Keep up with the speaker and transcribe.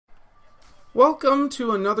Welcome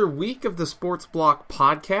to another week of the Sports Block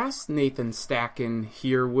Podcast. Nathan Stacken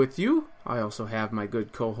here with you. I also have my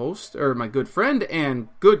good co-host, or my good friend and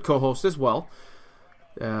good co-host as well,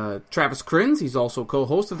 Travis Kriens. He's also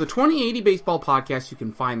co-host of the 2080 Baseball Podcast. You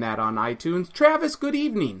can find that on iTunes. Travis, good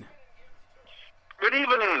evening. Good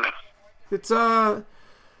evening. It's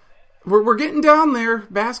we're getting down there.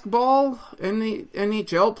 Basketball and the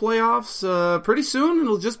NHL playoffs. Pretty soon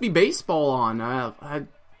it'll just be baseball on.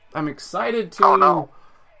 I'm excited to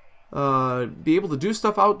be able to do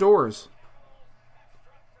stuff outdoors.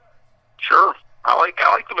 Sure. I like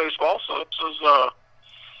the baseball, so this is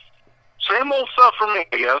same old stuff for me,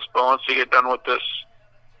 I guess. But once you get done with this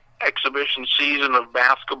exhibition season of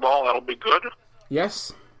basketball, that'll be good.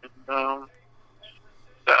 Yes. The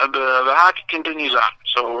hockey continues on.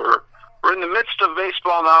 So we're in the midst of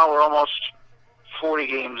baseball now. We're almost 40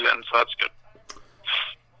 games in, so that's good.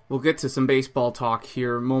 We'll get to some baseball talk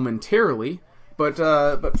here momentarily, but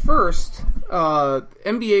first,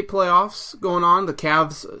 NBA playoffs going on. The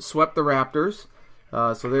Cavs swept the Raptors,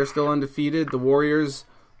 so they're still undefeated. The Warriors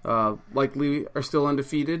likely are still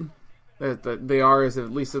undefeated. They are, as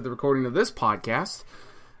at least at the recording of this podcast.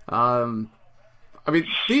 I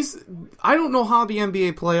don't know how the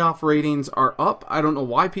NBA playoff ratings are up. I don't know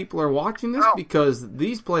why people are watching this, because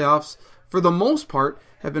these playoffs, for the most part,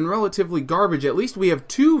 have been relatively garbage. At least we have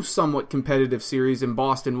two somewhat competitive series in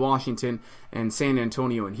Boston, Washington, and San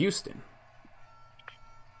Antonio and Houston.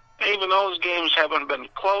 Even those games haven't been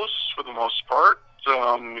close for the most part.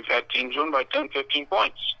 We've had teams win by 10, 15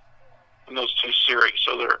 points in those two series.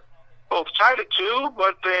 So they're both tied at 2,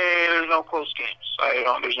 but there's no close games.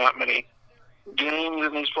 There's not many games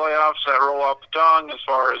in these playoffs that roll off the tongue as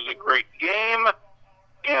far as a great game.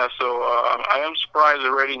 Yeah, so I am surprised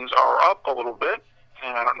the ratings are up a little bit.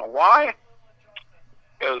 And I don't know why,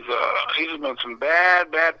 because these have been some bad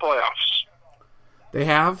playoffs. They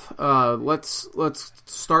have. Let's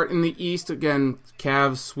start in the East again.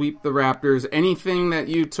 Cavs sweep the Raptors. Anything that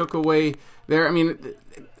you took away there? I mean,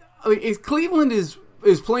 Cleveland is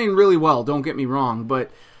playing really well. Don't get me wrong, but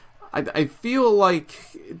I feel like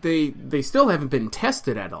they still haven't been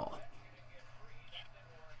tested at all.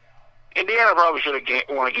 Indiana probably should have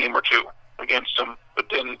won a game or two against them, but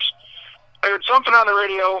didn't. I heard something on the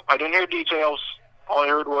radio. I didn't hear details. All I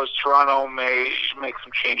heard was Toronto may make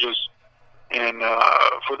some changes and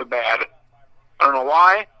for the bad. I don't know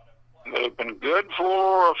why. They've been good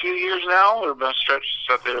for a few years now. They're the best stretches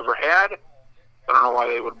that they've ever had. I don't know why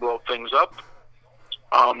they would blow things up.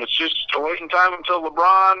 It's just a waiting time until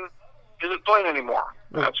LeBron isn't playing anymore.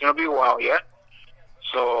 That's going to be a while yet.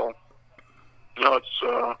 So,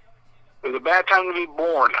 it's a bad time to be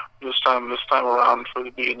born this time around for the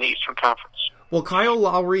being in the Eastern Conference. Well, Kyle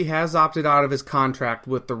Lowry has opted out of his contract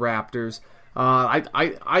with the Raptors.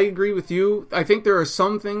 I agree with you. I think there are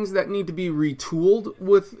some things that need to be retooled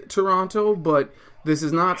with Toronto, but this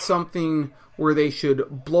is not something where they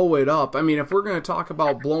should blow it up. I mean, if we're going to talk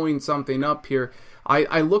about blowing something up here,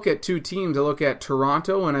 I look at two teams. I look at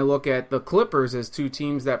Toronto and I look at the Clippers as two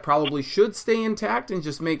teams that probably should stay intact and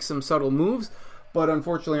just make some subtle moves, but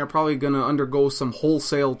unfortunately are probably going to undergo some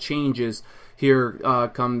wholesale changes here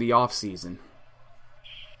come the offseason.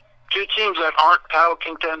 Two teams that aren't title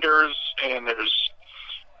contenders, and there's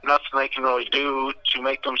nothing they can really do to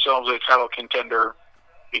make themselves a title contender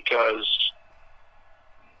because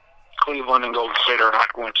Cleveland and Golden State are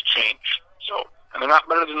not going to change. So, and they're not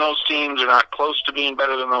better than those teams. They're not close to being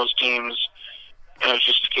better than those teams. And it's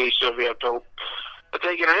just a case of you have to hope that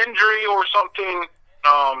they get an injury or something,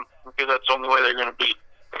 because that's the only way they're going to beat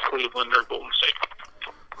Cleveland or Golden State.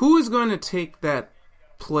 Who is going to take that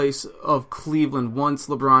place of Cleveland once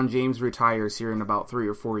LeBron James retires here in about 3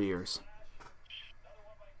 or 4 years?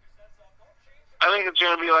 I think it's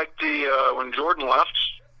going to be like when Jordan left.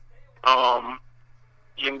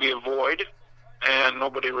 You can be a void, and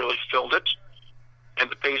nobody really filled it.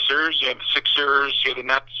 And the Pacers, you had the Sixers, you had the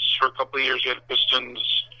Nets for a couple of years, you had the Pistons.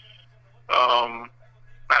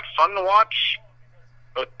 Not fun to watch,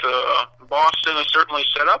 but Boston is certainly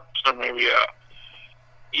set up, so maybe a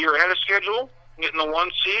year ahead of schedule, getting the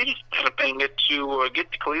 1 seed, and if they can get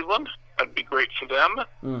to Cleveland, that'd be great for them.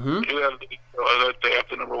 Mm-hmm. They have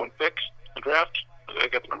the number 1 pick in the draft. They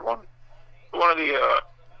got the number 1. One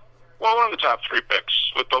of the top 3 picks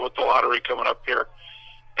with the lottery coming up here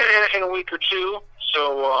in a week or two.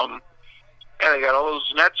 So, and they got all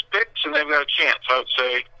those Nets picks, and they've got a chance. I would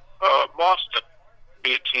say Boston would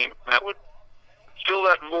be a team that would fill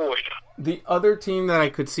that void. The other team that I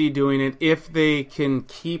could see doing it, if they can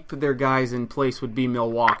keep their guys in place, would be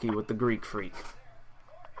Milwaukee with the Greek Freak.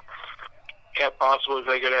 Yeah, possibly if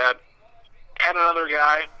they could add another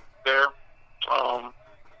guy there.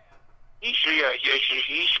 He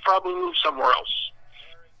should probably move somewhere else.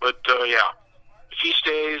 But, yeah, if he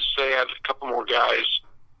stays, they have a couple more guys,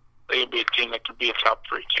 they would be a team that could be a top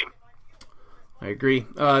 3 team. I agree.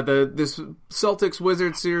 This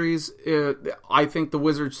Celtics-Wizards series, I think the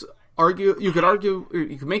Wizards you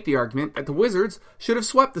could make the argument that the Wizards should have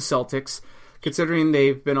swept the Celtics, considering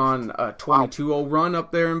they've been on a 22-0 run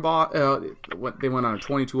up there in Boston. They went on a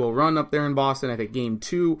 22-0 run up there in Boston. I think Game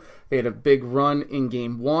 2, they had a big run in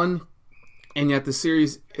Game 1, and yet the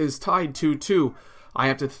series is tied 2-2. I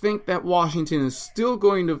have to think that Washington is still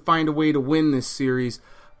going to find a way to win this series,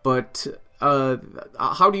 but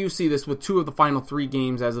how do you see this with 2 of the final 3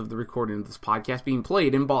 games as of the recording of this podcast being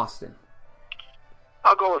played in Boston?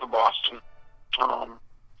 I'll go with Boston.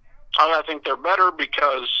 I think they're better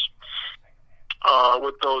because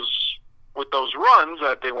with those runs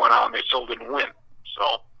that they went on, they still didn't win.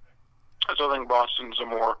 So I still think Boston's a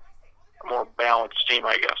more balanced team,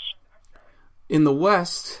 I guess. In the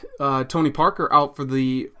West, Tony Parker out for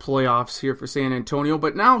the playoffs here for San Antonio,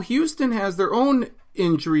 but now Houston has their own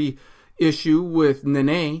injury issue with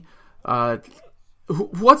Nene.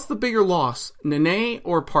 What's the bigger loss, Nene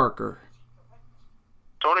or Parker?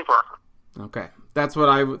 Tony Parker. Okay, that's what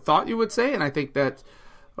I thought you would say, and I think that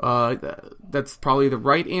that's probably the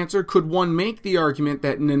right answer. Could one make the argument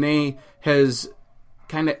that Nene has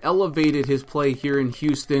kind of elevated his play here in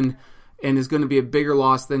Houston and is going to be a bigger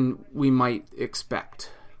loss than we might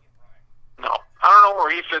expect? No. I don't know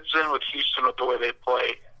where he fits in with Houston with the way they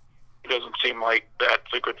play. It doesn't seem like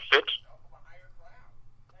that's a good fit.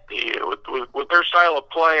 With their style of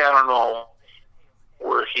play, I don't know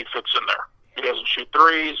where he fits in there. He doesn't shoot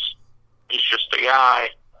threes. He's just a guy.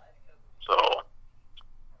 So,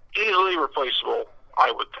 easily replaceable,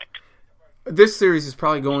 I would think. This series is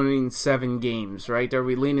probably going in 7 games, right? Are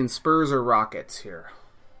we leaning Spurs or Rockets here?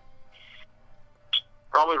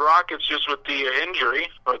 Probably Rockets just with the injury,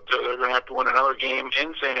 but they're going to have to win another game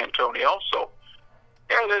in San Antonio. So,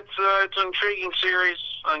 yeah, it's an intriguing series.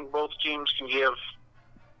 I think both teams can give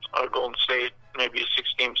Golden State maybe a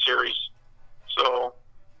 6-game series. So,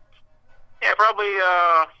 yeah, probably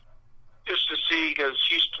just to see, because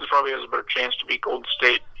Houston probably has a better chance to beat Golden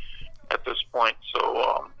State at this point.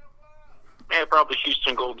 So, yeah, probably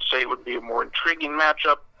Houston-Golden State would be a more intriguing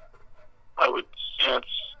matchup. I would, it's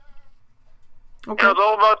okay. It's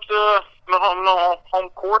all about the home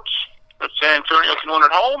courts. If San Antonio can win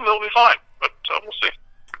at home, they'll be fine. But we'll see.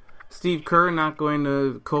 Steve Kerr not going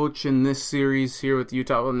to coach in this series here with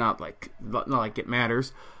Utah. Well, not like it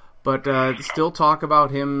matters, but still talk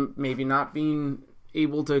about him maybe not being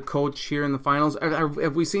able to coach here in the finals.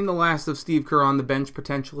 Have we seen the last of Steve Kerr on the bench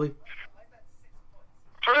potentially?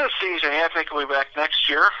 For this season, yeah, I think he'll be back next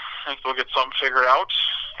year. I think they'll get something figured out.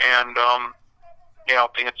 And, yeah, I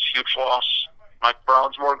don't think it's a huge loss. Mike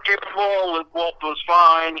Brown's more capable. Luke Walton was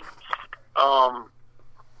fine.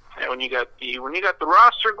 And when you got the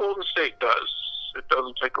roster Golden State does, it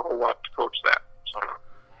doesn't take a whole lot to coach that. So.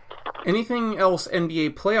 Anything else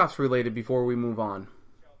NBA playoffs related before we move on?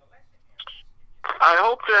 I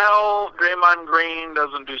hope to hell Draymond Green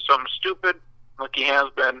doesn't do something stupid like he has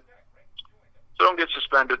been. So don't get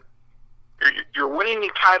suspended. You're winning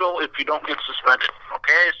the title if you don't get suspended,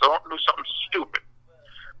 okay? So don't do something stupid.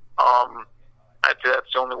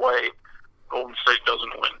 That's the only way Golden State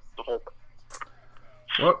doesn't win the whole thing.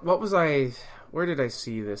 What was I... Where did I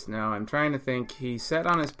see this now? I'm trying to think. He said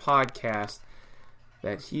on his podcast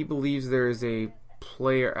that he believes there is a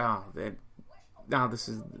player... Now this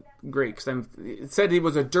is great, because it said he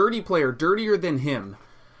was a dirty player, dirtier than him.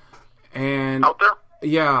 And out there?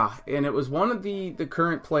 Yeah, and it was one of the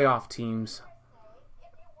current playoff teams.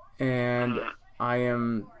 And I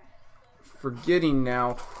am forgetting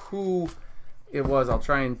now who it was. I'll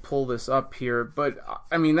try and pull this up here. But,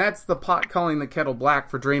 I mean, that's the pot calling the kettle black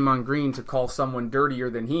for Draymond Green to call someone dirtier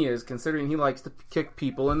than he is, considering he likes to kick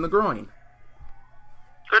people in the groin.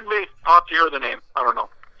 Could be. I'll have to hear the name. I don't know.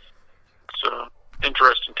 It's an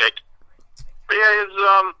interesting take. But, yeah,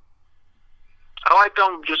 I like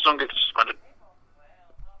them. Just don't get suspended.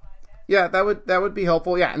 Yeah, that would be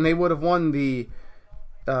helpful. Yeah, and they would have won the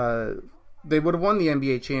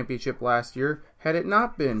NBA championship last year had it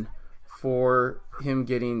not been for him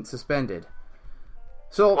getting suspended.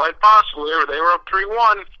 So quite possibly they were up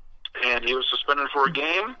 3-1, and he was suspended for a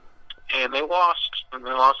game, and they lost, and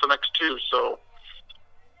they lost the next 2. So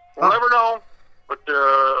we'll never know, but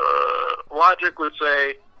logic would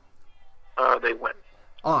say they win.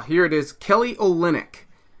 Here it is. Kelly Olynyk.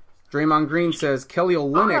 Draymond Green says Kelly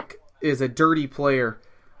Olynyk is a dirty player,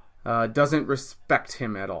 doesn't respect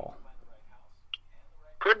him at all.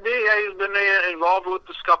 Could be. He's been involved with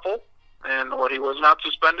the scuffle, and he was not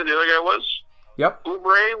suspended. The other guy was. Yep.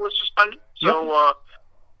 Oubre was suspended. So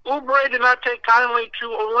Oubre did not take kindly to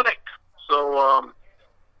Olynyk. So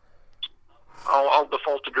I'll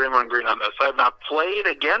default to Draymond Green on this. I have not played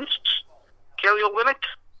against Kelly Olynyk,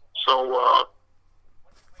 so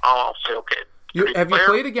I'll say okay. Have you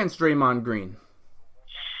played against Draymond Green?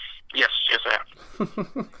 Yes, I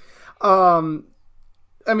have.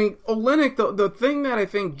 I mean, Olynyk, the thing that I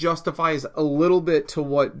think justifies a little bit to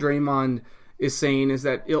what Draymond is saying is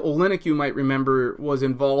that Olynyk, you might remember, was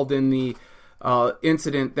involved in the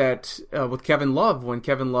incident that with Kevin Love, when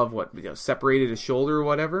Kevin Love separated his shoulder or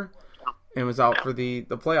whatever, and was out for the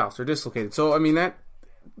playoffs or dislocated. So I mean that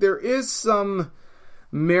there is some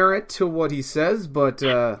merit to what he says, but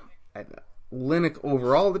Olynyk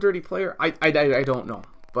overall, the dirty player, I don't know,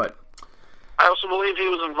 but. I also believe he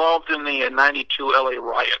was involved in the '92 LA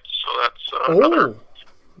riots, so that's another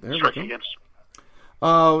strike against him.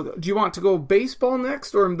 Do you want to go baseball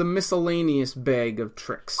next, or the miscellaneous bag of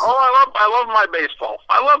tricks? Oh, I love my baseball.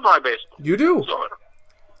 I love my baseball. You do. So,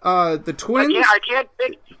 the Twins. I can't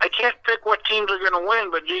pick what teams are going to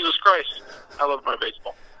win, but Jesus Christ, I love my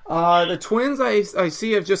baseball. The Twins, I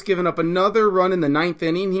see, have just given up another run in the 9th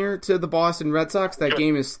inning here to the Boston Red Sox. That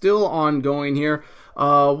game is still ongoing here.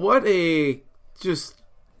 What a just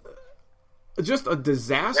a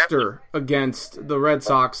disaster against the Red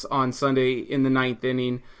Sox on Sunday in the 9th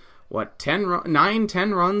inning. What, 10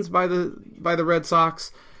 runs by the Red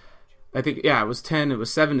Sox? I think, it was 10. It was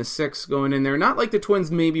 7-6 going in there. Not like the Twins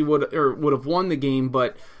maybe would have won the game,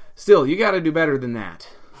 but still, you got to do better than that.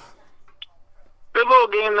 Good little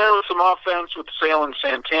game there with some offense with Sale and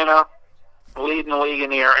Santana leading the league in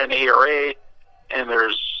the ERA, and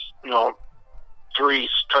there's 3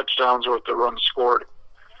 touchdowns worth of runs scored.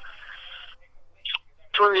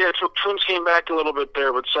 Twins came back a little bit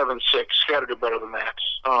there with 7-6. Got to do better than that.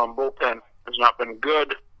 Bullpen has not been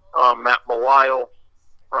good. Matt Belisle,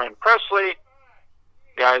 Ryan Presley,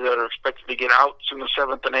 guys that are expected to get outs in the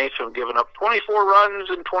 7th and 8th, have given up 24 runs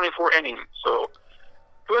in 24 innings. So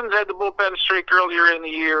Twins had the bullpen streak earlier in the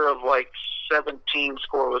year of like 17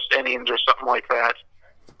 scoreless innings or something like that,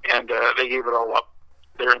 and they gave it all up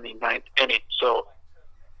there in the 9th inning. So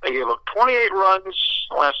they gave up 28 runs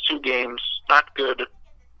the last 2 games. Not good.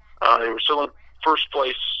 They were still in first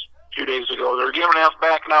place a few days ago. They're a game and a half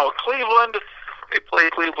back now with Cleveland. They play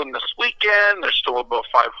Cleveland this weekend. They're still above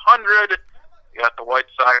 500. You got the White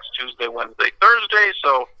Sox Tuesday, Wednesday, Thursday.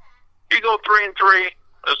 So if you go 3-3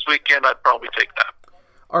 this weekend, I'd probably take that.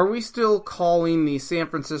 Are we still calling the San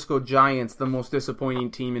Francisco Giants the most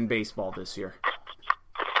disappointing team in baseball this year?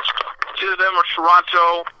 It's either them or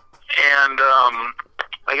Toronto, and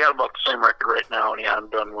I got about the same record right now. And yeah, I'm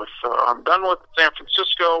done with San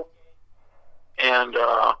Francisco, and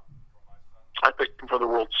I picked them for the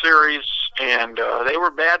World Series, and they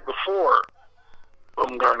were bad before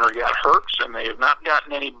Bumgarner got hurt, and they have not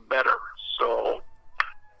gotten any better. So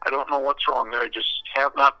I don't know what's wrong. They just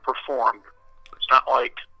have not performed. It's not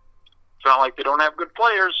like they don't have good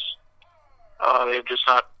players. They've just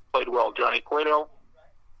not played well. Johnny Cueto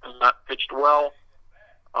has not pitched well.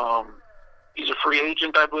 He's a free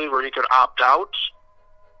agent, I believe, or he could opt out.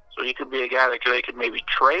 So he could be a guy that they could maybe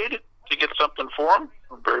trade to get something for him.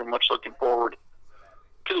 I'm very much looking forward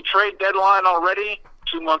to the trade deadline already,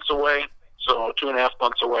 2 months away, so 2.5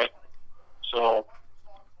 months away. So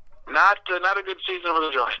not a good season for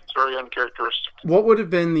the Giants. Very uncharacteristic. What would have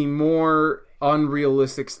been the more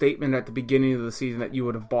unrealistic statement at the beginning of the season that you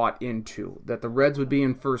would have bought into? That the Reds would be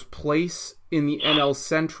in first place in the NL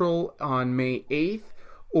Central on May 8th,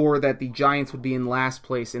 or that the Giants would be in last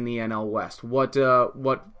place in the NL West? What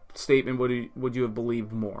statement would you have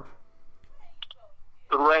believed more?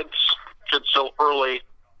 The Reds should still early,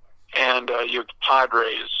 and you have the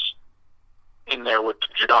Padres in there with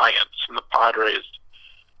the Giants, and the Padres.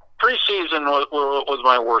 Preseason was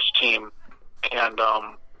my worst team, and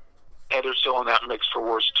they're still in that mix for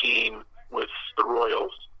worst team with the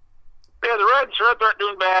Royals. Yeah, the Reds aren't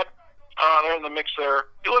doing bad. They're in the mix there.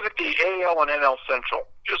 You look at the AL and NL Central,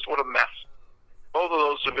 just what a mess. Both of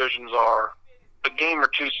those divisions are a game or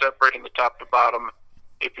two separating the top to bottom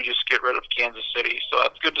if you just get rid of Kansas City. So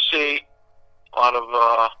that's good to see. A lot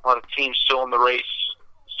of teams still in the race.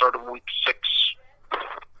 Start of week 6.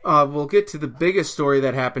 We'll get to the biggest story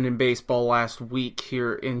that happened in baseball last week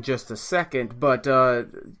here in just a second, but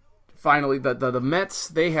finally, the Mets,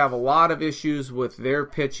 they have a lot of issues with their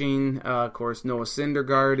pitching. Of course, Noah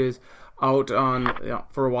Syndergaard is out on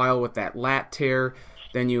for a while with that lat tear.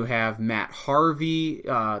 Then you have Matt Harvey,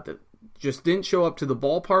 the just didn't show up to the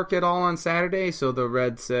ballpark at all on Saturday, so the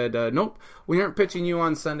Reds said, nope, we aren't pitching you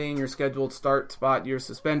on Sunday in your scheduled start spot. You're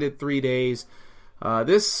suspended 3 days.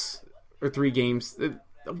 3 games.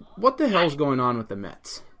 What the hell's going on with the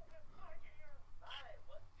Mets?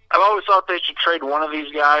 I've always thought they should trade one of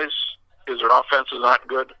these guys because their offense is not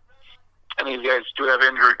good. And these guys do have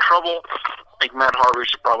injury trouble. I think Matt Harvey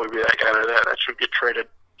should probably be that guy that should get traded.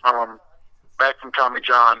 Back from Tommy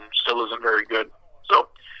John still isn't very good. So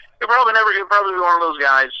he'll probably be one of those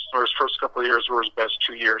guys where his first couple of years were his best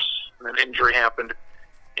 2 years. And then injury happened.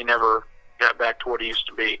 He never got back to what he used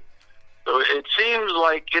to be. So it seems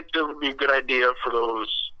like it would be a good idea for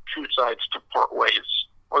those two sides to part ways.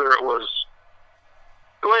 Whether it was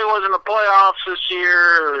the way it was in the playoffs this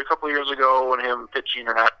year or a couple of years ago when him pitching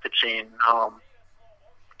or not pitching,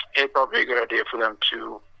 it'd probably be a good idea for them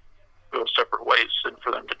to go separate ways and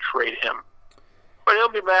for them to trade him. But he'll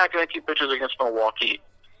be back. I think he pitches against Milwaukee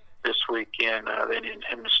this week, and they need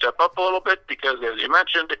him to step up a little bit because, as you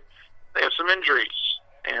mentioned, they have some injuries,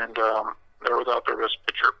 and they're without their best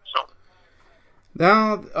pitcher. So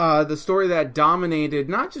now the story that dominated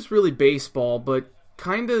not just really baseball, but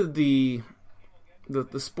kind of the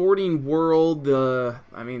sporting world, to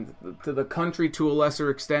the country to a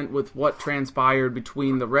lesser extent, with what transpired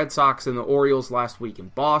between the Red Sox and the Orioles last week in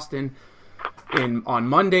Boston. On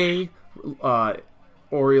Monday,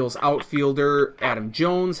 Orioles outfielder Adam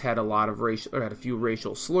Jones had a few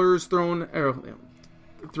racial slurs thrown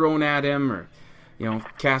at him, or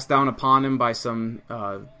cast down upon him by some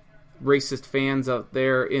racist fans out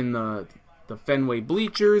there in the Fenway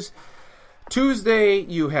bleachers. Tuesday,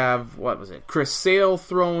 you have, Chris Sale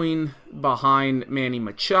throwing behind Manny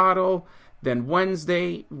Machado. Then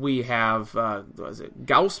Wednesday, we have,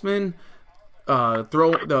 Gausman for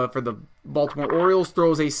the Baltimore Orioles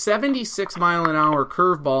throws a 76-mile-an-hour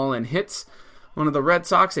curveball and hits one of the Red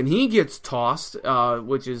Sox, and he gets tossed,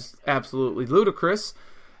 which is absolutely ludicrous.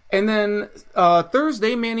 And then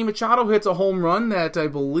Thursday, Manny Machado hits a home run that I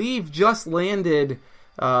believe just landed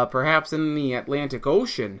perhaps in the Atlantic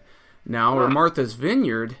Ocean now, or Martha's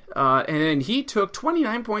Vineyard, and he took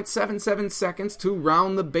 29.77 seconds to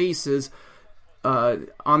round the bases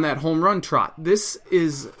on that home run trot.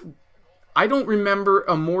 I don't remember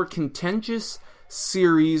a more contentious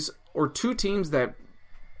series or two teams that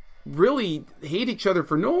really hate each other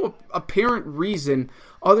for no apparent reason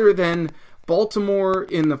other than Baltimore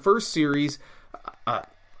in the first series,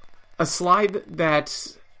 a slide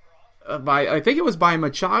that I think it was by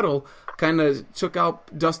Machado, kind of took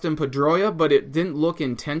out Dustin Pedroia, but it didn't look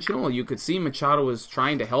intentional. You could see Machado was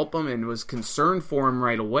trying to help him and was concerned for him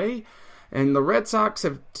right away. And the Red Sox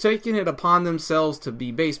have taken it upon themselves to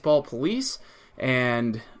be baseball police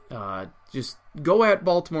and just go at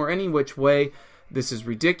Baltimore any which way. This is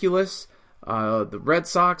ridiculous. The Red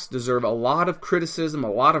Sox deserve a lot of criticism,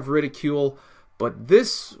 a lot of ridicule, but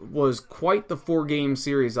this was quite the 4-game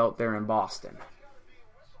series out there in Boston.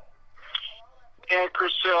 Yeah,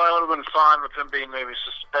 Chris Sale, I would have been fine with him being maybe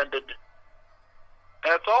suspended.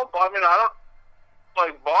 That's all. Boston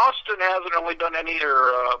hasn't really done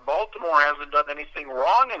Baltimore hasn't done anything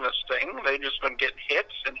wrong in this thing. They've just been getting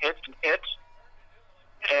hits and hits and hits.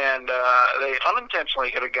 And they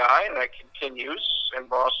unintentionally hit a guy, and that continues, and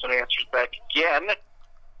Boston answers back again.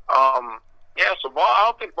 So I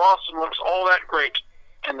don't think Boston looks all that great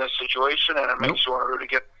in this situation, and it makes you want to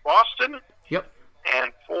get Boston. Yep.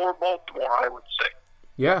 And for Baltimore, I would say.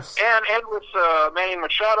 Yes. And with Manny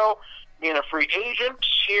Machado being a free agent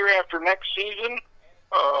here after next season,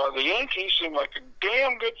 the Yankees seem like a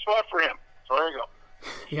damn good spot for him. So there you go.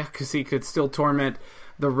 Yeah, because he could still torment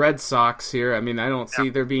the Red Sox here. I don't see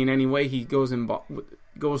there being any way he goes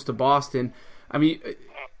to Boston.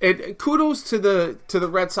 Kudos to the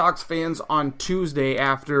Red Sox fans on Tuesday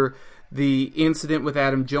after the incident with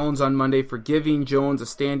Adam Jones on Monday for giving Jones a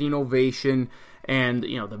standing ovation. And,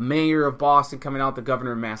 the mayor of Boston coming out, the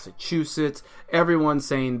governor of Massachusetts, everyone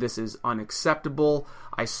saying this is unacceptable.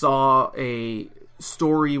 I saw a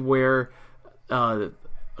story where a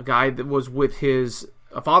guy that was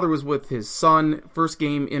a father was with his son, first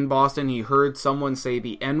game in Boston, he heard someone say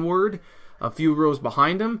the N-word a few rows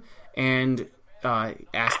behind him, and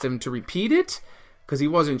asked him to repeat it, because he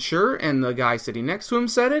wasn't sure, and the guy sitting next to him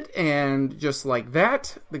said it, and just like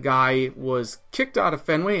that, the guy was kicked out of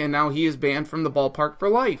Fenway, and now he is banned from the ballpark for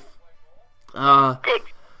life.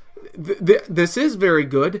 This is very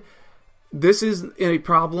good. This is a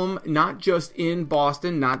problem not just in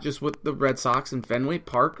Boston, not just with the Red Sox and Fenway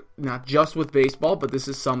Park, not just with baseball, but this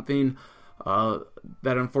is something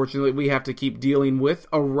that unfortunately we have to keep dealing with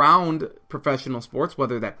around professional sports,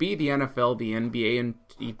 whether that be the NFL, the NBA, and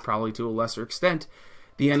probably to a lesser extent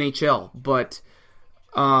the NHL. But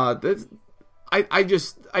I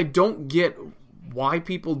don't get why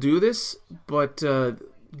people do this, but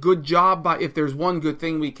good job by, if there's one good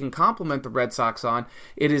thing we can compliment the Red Sox on,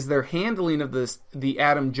 it is their handling of the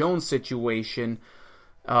Adam Jones situation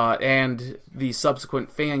and the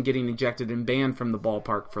subsequent fan getting ejected and banned from the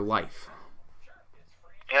ballpark for life.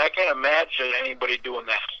 And I can't imagine anybody doing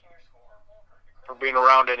that, or being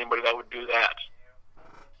around anybody that would do that.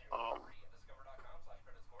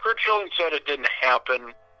 Kurt Schilling said it didn't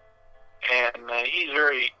happen, and he's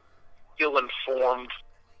very ill-informed,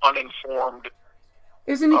 uninformed.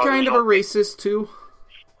 Isn't he kind of a racist too?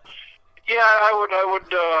 Yeah, I would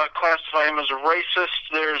classify him as a racist.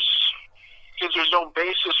 Because there's no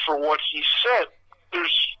basis for what he said.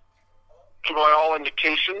 There's, by all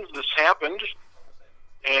indications, this happened,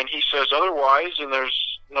 and he says otherwise, and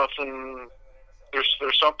there's nothing.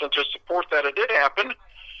 There's something to support that it did happen,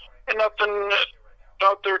 and nothing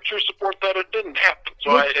out there to support that it didn't happen.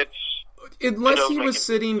 So unless he was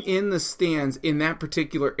sitting in the stands in that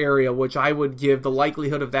particular area, which I would give the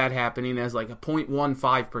likelihood of that happening as like a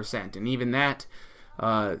 0.15%, and even that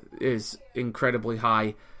is incredibly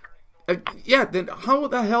high. Then how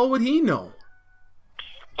the hell would he know?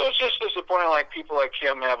 So it's just disappointing, like people like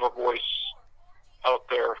him have a voice out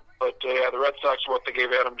there. But the Red Sox, they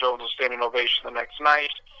gave Adam Jones a standing ovation the next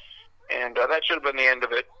night, and that should have been the end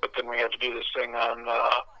of it. But then we had to do this thing on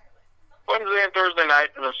Wednesday and Thursday night,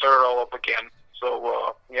 and then start it all up again.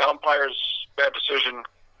 So the umpire's bad decision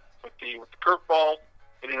with the curveball,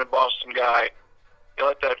 hitting a Boston guy, they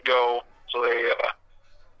let that go. So they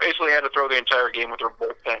basically had to throw the entire game with their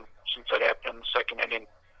bullpen, since that happened in the second inning.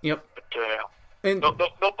 Yep. But and they'll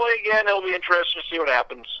play again. It'll be interesting to see what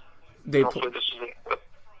happens. Hopefully this is it.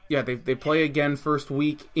 Yeah, they play again first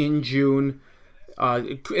week in June.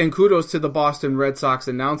 And kudos to the Boston Red Sox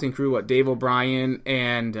announcing crew, Dave O'Brien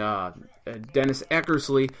and Dennis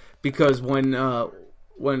Eckersley, because when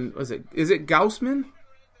was it? Is it Gaussman?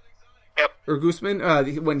 Yep. Or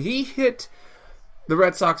Guzman? When he hit the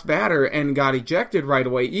Red Sox batter and got ejected right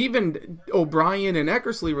away, even O'Brien and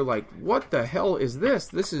Eckersley were like, "What the hell is this?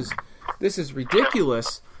 This is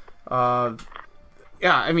ridiculous."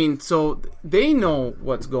 Yeah, I mean, so they know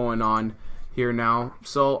what's going on here now.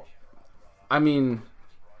 So, I mean,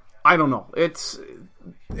 I don't know.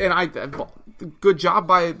 Good job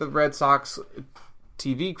by the Red Sox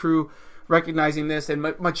TV crew recognizing this. And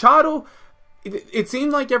Machado, it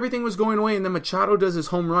seemed like everything was going away, and then Machado does his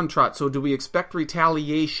home run trot. So do we expect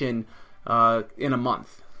retaliation in a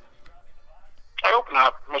month? I hope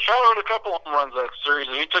not. Machado had a couple of home runs that series,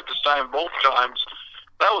 and he took his time both times.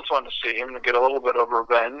 That was fun to see him, to get a little bit of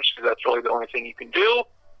revenge, because that's really the only thing you can do.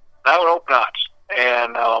 I would hope not. And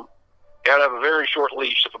you got to have a very short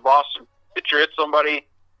leash. If a Boston pitcher hits somebody,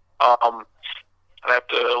 I'd have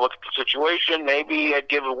to look at the situation. Maybe I'd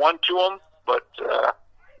give a 1 to him, but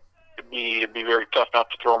it'd be very tough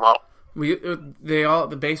not to throw him out.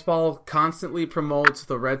 The baseball constantly promotes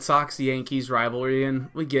the Red Sox-Yankees rivalry,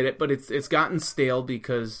 and we get it, but it's gotten stale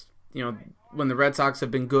because, when the Red Sox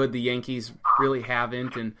have been good, the Yankees really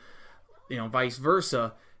haven't, and vice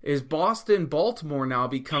versa. Is Boston-Baltimore now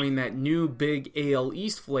becoming that new big AL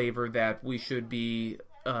East flavor that we should be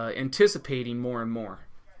anticipating more and more?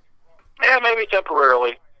 Yeah, maybe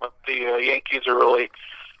temporarily. But the Yankees are really,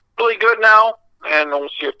 really good now, and we'll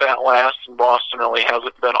see if that lasts. And Boston really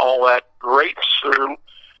hasn't been all that great. They're a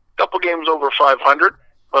couple games over 500,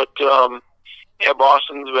 but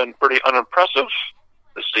Boston's been pretty unimpressive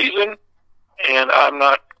this season, and I'm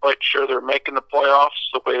not quite sure they're making the playoffs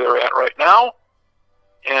the way they're at right now.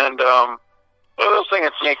 And I was thinking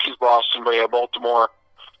it's Yankees, Boston, but Baltimore,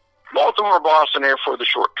 Boston here for the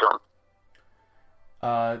short term.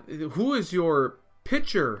 Who is your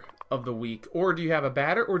pitcher of the week, or do you have a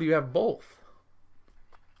batter, or do you have both?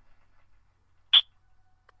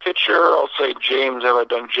 Pitcher, I'll say James. Have I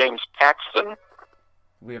done James Paxton?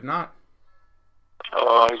 We have not.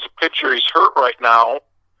 He's a pitcher. He's hurt right now,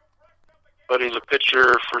 but he's a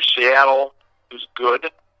pitcher for Seattle who's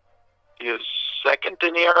good. He is second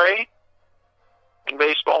in ERA in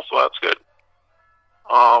baseball, so that's good.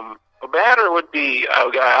 A batter would be a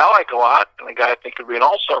guy I like a lot, and a guy I think could be an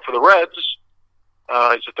all-star for the Reds.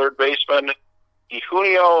 He's a third baseman,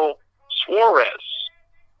 Eugenio Suarez.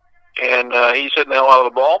 And he's hitting the hell out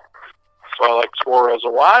of the ball, so I like Suarez a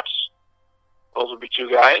lot. Those would be two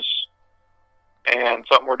guys. And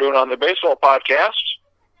something we're doing on the baseball podcast,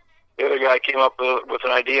 the other guy came up with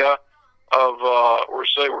an idea of,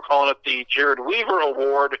 we're calling it the Jared Weaver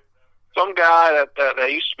Award. Some guy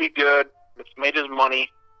that used to be good, that's made his money,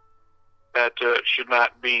 that should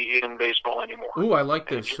not be in baseball anymore. Ooh, I like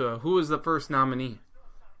this. Who is the first nominee?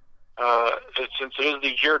 since it is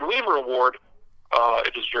the Jared Weaver Award,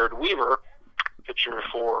 it is Jared Weaver, pitcher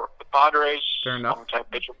for the Padres. Fair enough. Longtime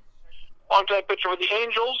pitcher with the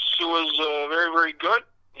Angels, who was very, very good.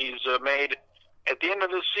 He's made, at the end of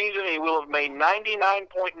this season, he will have made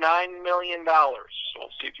 $99.9 million. So we'll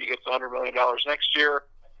see if he gets $100 million next year.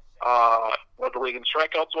 Led the league in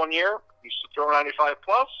strikeouts one year. He used to throw 95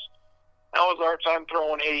 plus. Now is our time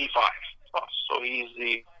throwing 85 plus. So he's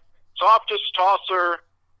the softest tosser,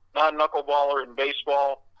 non-knuckleballer in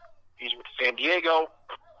baseball. He's with San Diego,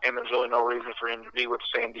 and there's really no reason for him to be with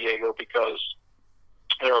San Diego because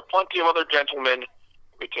there are plenty of other gentlemen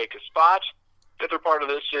who could take his spot. The other part of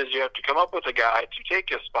this is you have to come up with a guy to take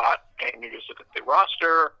his spot, and you just look at the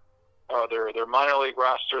roster, their minor league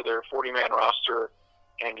roster, their 40-man roster,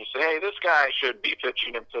 and you say, hey, this guy should be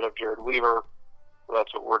pitching instead of Jared Weaver. So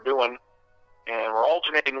that's what we're doing. And we're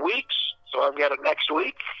alternating weeks, so I've got it next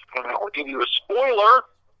week, and I'll give you a spoiler.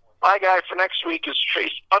 My guy for next week is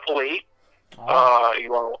Chase Utley.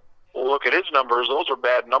 You want to look at his numbers. Those are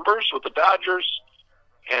bad numbers with the Dodgers,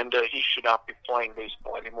 and he should not be playing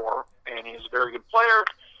baseball anymore. And he's a very good player,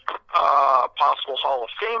 possible Hall of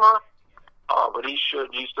Famer, but he's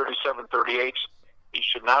 37, 38. He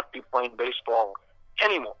should not be playing baseball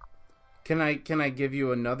anymore. Can I give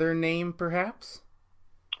you another name, perhaps?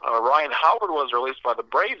 Ryan Howard was released by the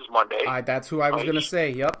Braves Monday. That's who I was going to say,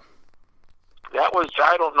 yep. That was,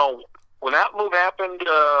 I don't know, when that move happened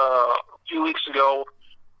a few weeks ago,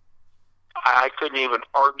 I couldn't even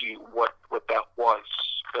argue what that was.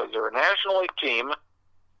 Because they're a National League team.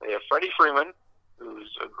 They have Freddie Freeman,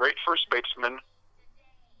 who's a great first baseman.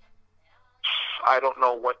 I don't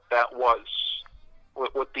know what that was,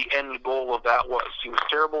 what the end goal of that was. He was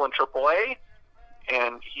terrible in AAA,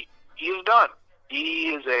 and he is done.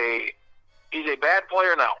 He's a bad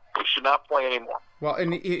player now. He should not play anymore. Well,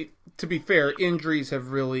 and to be fair, injuries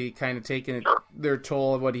have really kind of taken their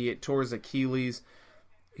toll of what he tore his Achilles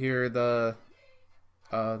here the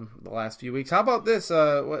last few weeks. How about this?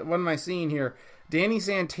 What am I seeing here? Danny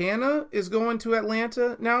Santana is going to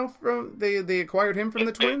Atlanta now. From they acquired him from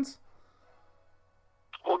the Twins.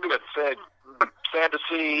 Well, good. Sad to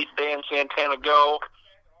see Dan Santana go.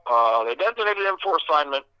 They designated him for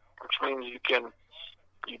assignment, which means you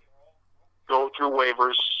go through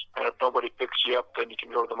waivers, and if nobody picks you up, then you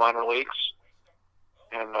can go to the minor leagues.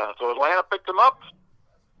 And so Atlanta picked him up.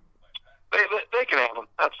 They can have him.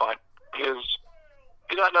 That's fine.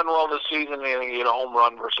 He's not done well this season. He had a home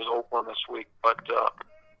run versus Oakland this week. But,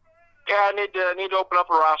 I need to open up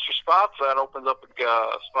a roster spot. So that opens up a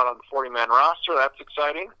spot on the 40-man roster. That's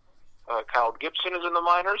exciting. Kyle Gibson is in the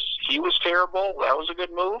minors. He was terrible. That was a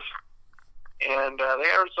good move. And they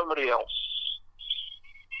hired somebody else.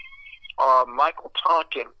 Michael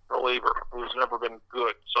Tonkin, reliever, who's never been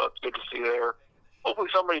good. So it's good to see there. Hopefully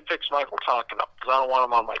somebody picks Michael Tonkin up because I don't want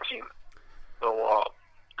him on my team. So,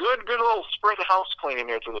 good little spring house cleaning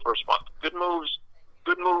here through the first month. Good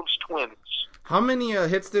moves, Twins. How many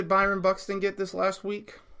hits did Byron Buxton get this last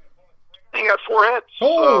week? He got 4 hits.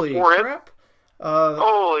 Holy crap.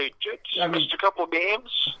 Holy shit. Missed a couple of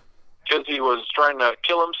games because he was trying to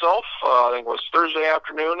kill himself. I think it was Thursday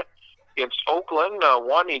afternoon against Oakland.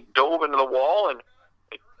 One, he dove into the wall and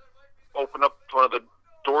it opened up one of the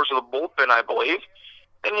doors of the bullpen, I believe.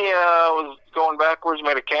 Then he was going backwards,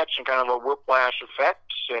 made a catch in kind of a whiplash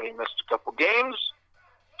effect, and he missed a couple games.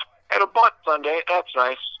 Had a bunt Sunday. That's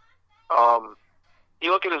nice.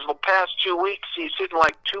 You look at his past 2 weeks, he's hitting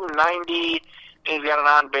like 290, and he's got an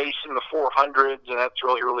on-base in the 400s, and that's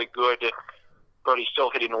really, really good. But he's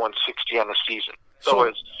still hitting 160 on the season. So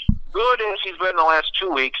as good as he's been in the last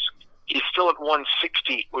 2 weeks, he's still at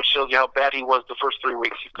 160, which shows you how bad he was the first 3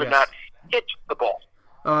 weeks. He could not hit the ball.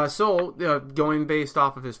 Going based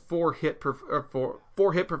off of his four hit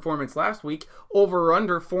performance last week, over or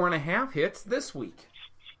under 4.5 hits this week.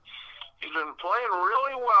 He's been playing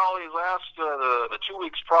really well. These last the 2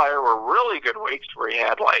 weeks prior were really good weeks where he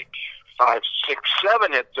had like 5, 6,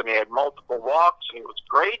 7 hits and he had multiple walks and he was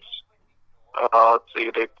great. Let's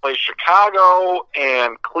see, they play Chicago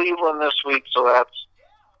and Cleveland this week, so that's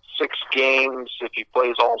 6 games. If he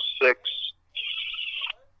plays all 6.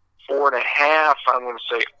 4.5, I'm going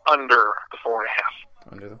to say under the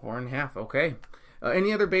 4.5. Under the 4.5, okay.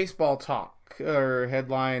 Any other baseball talk or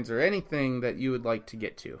headlines or anything that you would like to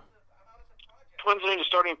get to? Twins need a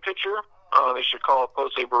starting pitcher. They should call up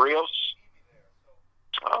Jose Barrios.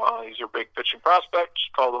 He's your big pitching prospect.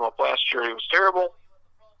 Called him up last year. He was terrible.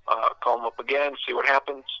 Call him up again, see what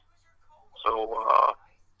happens. So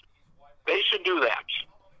they should do that.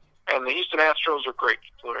 And the Houston Astros are great.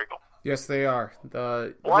 So there you go. Yes, they are.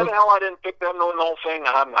 Why the hell I didn't pick them to win the whole thing,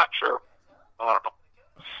 I'm not sure. I don't know.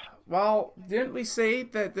 Well, didn't we say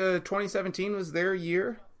that 2017 was their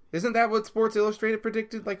year? Isn't that what Sports Illustrated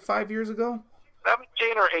predicted like 5 years ago?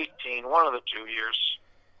 17 or 18, one of the 2 years.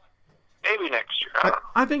 Maybe next year.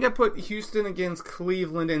 I think I put Houston against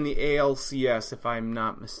Cleveland in the ALCS, if I'm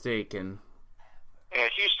not mistaken. Yeah,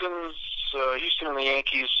 Houston and the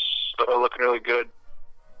Yankees are looking really good.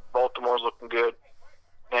 Baltimore's looking good.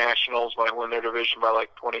 Nationals might win their division by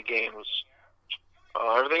like 20 games.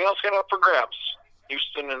 Everything else kind of up for grabs.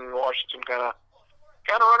 Houston and Washington kind of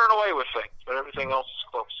running away with things, but everything else is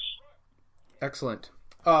close. Excellent.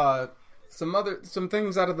 Some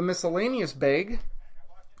things out of the miscellaneous bag.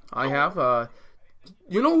 I have.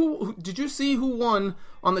 Did you see who won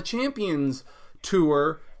on the Champions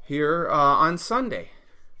Tour here on Sunday?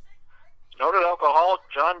 Noted alcoholic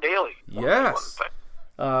John Daly. Yes.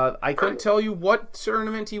 I couldn't tell you what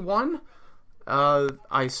tournament he won.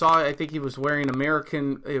 I think he was wearing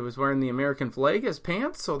the American flag as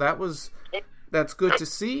pants, so that's good to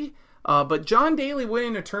see. But John Daly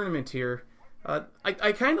winning a tournament here,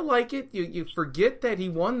 I kind of like it. You forget that he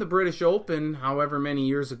won the British Open however many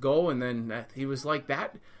years ago, and then he was like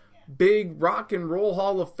that big rock and roll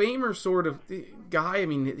Hall of Famer sort of guy. I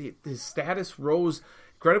mean, his status rose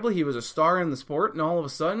incredibly. He was a star in the sport, and all of a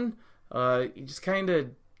sudden, he just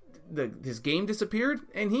his game disappeared,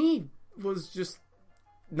 and he was just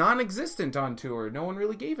non-existent on tour. No one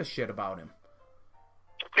really gave a shit about him.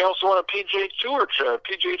 He also won a PGA Championship. I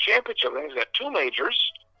think he's got 2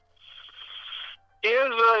 majors. He's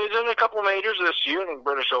in a couple majors this year. I think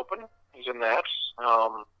British Open. He's in that.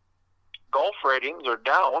 Golf ratings are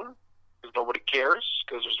down because nobody cares,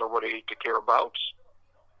 because there's nobody to care about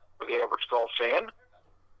for the average golf fan.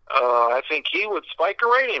 I think he would spike a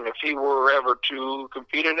rating if he were ever to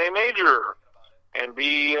compete in a major and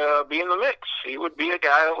be in the mix. He would be a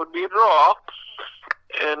guy that would be a draw,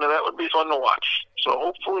 and that would be fun to watch. So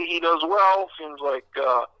hopefully he does well. Seems like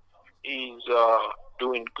he's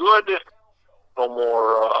doing good. No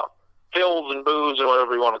more pills and booze or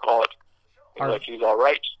whatever you want to call it. Like he's all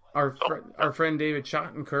right. Our friend David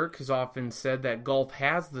Schottenkirk has often said that golf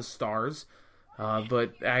has the stars,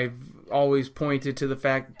 but I've always pointed to the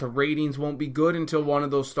fact that the ratings won't be good until one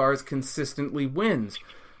of those stars consistently wins.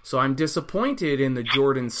 So I'm disappointed in the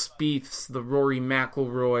Jordan Spieths, the Rory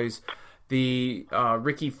McIlroys, the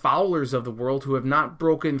Ricky Fowlers of the world who have not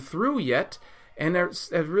broken through yet and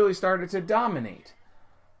have really started to dominate.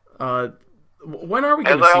 When are we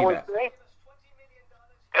going to see that?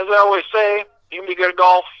 As I always say, you can be good at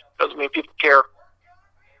golf, doesn't mean people care.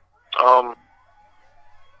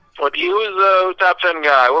 What he was a top 10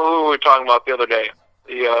 guy. What were we talking about the other day?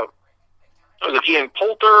 Was it Ian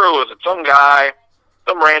Poulter or was it some guy,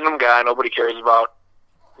 some random guy nobody cares about?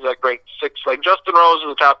 He's like ranked 6. Like Justin Rose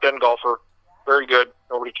is a top 10 golfer, very good.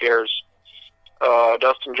 Nobody cares.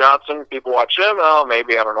 Dustin Johnson, people watch him. Oh,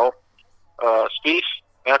 maybe, I don't know. Spieth,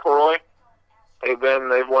 McIlroy.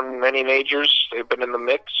 They've won many majors. They've been in the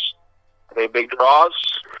mix. Are they big draws?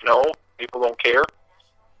 No, people don't care.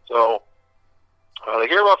 So they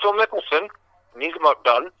hear about Phil Mickelson, and he's about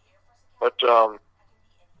done. But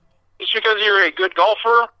just because you're a good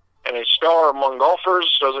golfer and a star among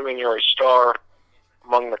golfers doesn't mean you're a star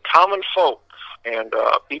among the common folk. And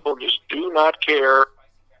people just do not care,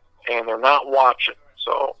 and they're not watching.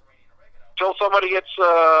 So until somebody gets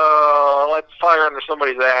lights fire under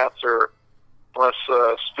somebody's ass, or unless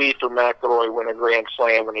Spieth or McIlroy win a Grand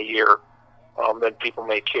Slam in a year, then people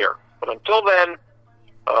may care. But until then,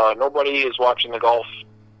 nobody is watching the golf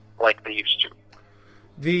like they used to.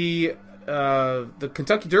 The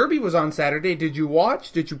Kentucky Derby was on Saturday. Did you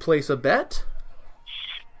watch? Did you place a bet?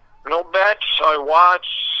 No bet. I watched.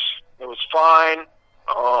 It was fine.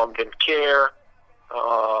 Didn't care.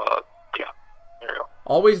 Yeah, there you go.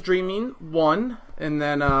 Always Dreaming won, and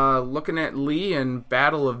then Looking at Lee and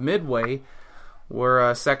Battle of Midway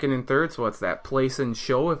were second and third. So what's that? Place and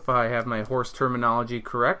show, if I have my horse terminology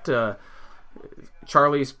correct.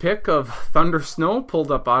 Charlie's pick of Thunder Snow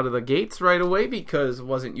pulled up out of the gates right away because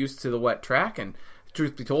wasn't used to the wet track. And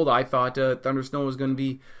truth be told, I thought Thunder Snow was going to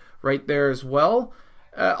be right there as well.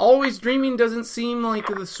 Always Dreaming doesn't seem like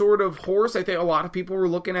the sort of horse. I think a lot of people were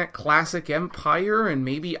looking at Classic Empire and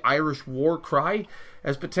maybe Irish War Cry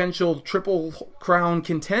as potential Triple Crown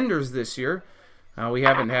contenders this year. We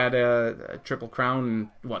haven't had a Triple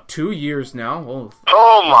Crown in, 2 years now?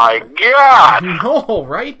 Oh my God! No,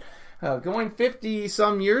 right? Going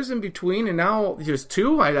 50-some years in between, and now just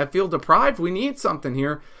 2? I feel deprived. We need something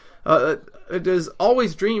here. Does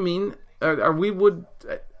Always Dreaming,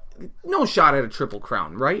 no shot at a Triple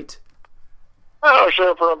Crown, right? I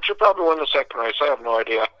don't know. She'll probably win the second race. I have no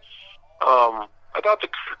idea. I thought the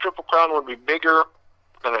Triple Crown would be bigger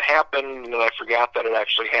and it happened, and then I forgot that it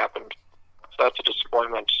actually happened. So that's a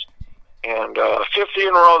disappointment. And 50 in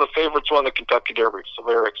a row, the favorites won the Kentucky Derby, so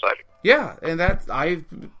very exciting. Yeah, and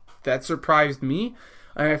that surprised me.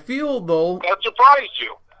 And I feel, though... That surprised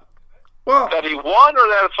you? Well, that he won, or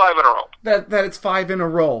that it's 5 in a row? That it's 5 in a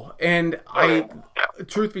row. And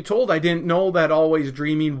truth be told, I didn't know that Always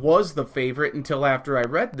Dreaming was the favorite until after I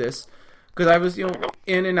read this. Because I was,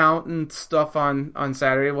 in and out and stuff on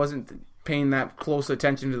Saturday. I wasn't paying that close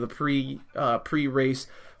attention to the pre-race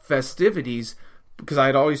festivities. Because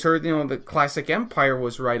I'd always heard, the Classic Empire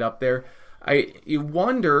was right up there. You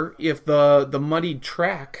wonder if the muddied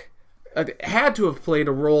track had to have played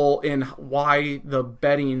a role in why the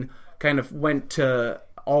betting kind of went to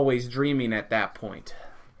Always Dreaming at that point.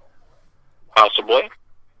 Possibly.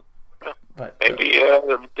 But maybe,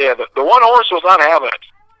 the one horse was not having it.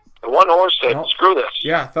 The one horse said, screw this.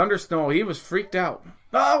 Yeah, Thundersnow, he was freaked out.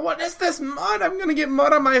 Oh, what is this mud? I'm going to get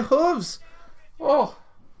mud on my hooves. Oh,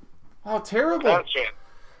 how terrible. Not a chance.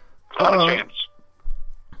 Not a chance.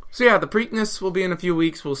 So yeah, the Preakness will be in a few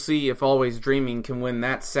weeks. We'll see if Always Dreaming can win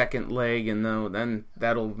that second leg, and then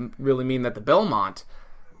that'll really mean that the Belmont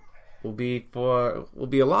will be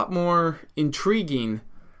a lot more intriguing.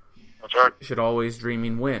 That's right. Should Always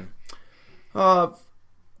Dreaming win.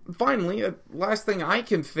 Finally, last thing I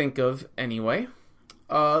can think of anyway.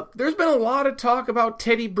 There's been a lot of talk about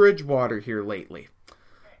Teddy Bridgewater here lately.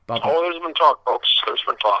 There's been talk, folks. There's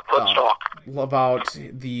been talk. Let's talk. About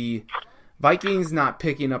the Vikings not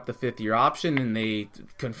picking up the fifth-year option, and they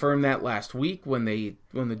confirmed that last week when the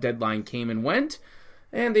deadline came and went,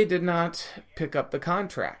 and they did not pick up the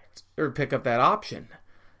contract, or pick up that option.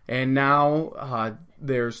 And now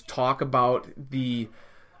there's talk about the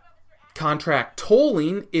contract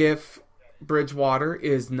tolling if Bridgewater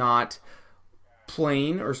is not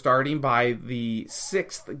playing or starting by the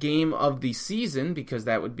 6th game of the season, because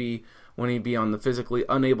that would be when he'd be on the physically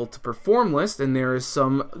unable to perform list, and there is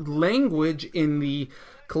some language in the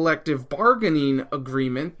collective bargaining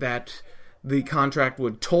agreement that the contract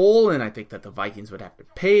would toll, and I think that the Vikings would have to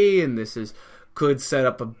pay, and this could set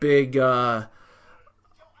up a big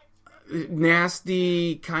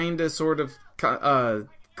nasty kind of sort of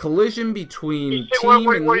collision between team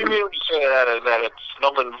what and... What do you mean when you say that it's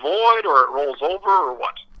null and void, or it rolls over, or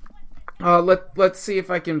what? Let's see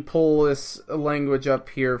if I can pull this language up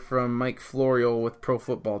here from Mike Florio with Pro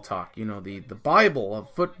Football Talk. The Bible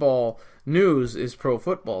of football news is Pro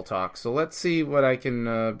Football Talk. So let's see what I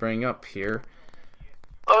can bring up here.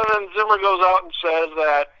 And then Zimmer goes out and says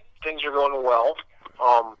that things are going well.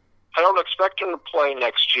 I don't expect him to play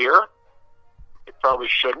next year. He probably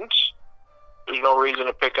shouldn't. There's no reason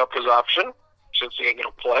to pick up his option since he ain't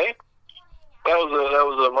going to play. That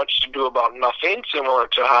was a much to do about nothing, similar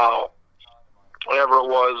to how whenever it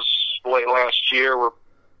was late last year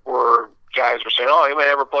where guys were saying, he may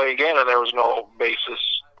never play again, and there was no basis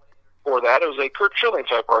for that. It was a Kurt Schilling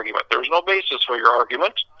type argument. There was no basis for your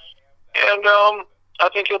argument. And I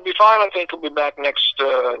think he'll be fine. I think he'll be back next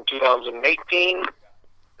in 2018.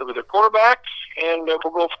 He'll be the quarterback, and we'll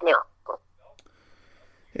go from there.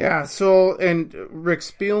 Yeah, so, and Rick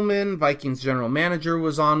Spielman, Vikings general manager,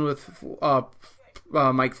 was on with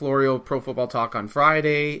Mike Florio, Pro Football Talk on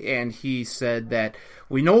Friday, and he said that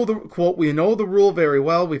we know the rule very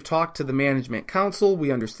well. We've talked to the management council. We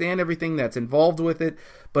understand everything that's involved with it.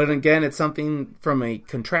 But again, it's something from a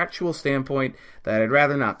contractual standpoint that I'd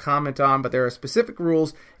rather not comment on. But there are specific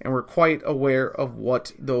rules, and we're quite aware of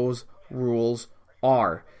what those rules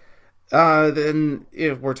are. Then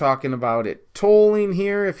if we're talking about it tolling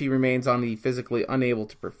here, if he remains on the physically unable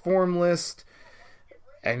to perform list,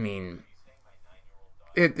 I mean,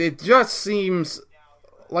 it just seems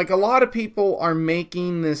like a lot of people are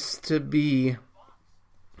making this to be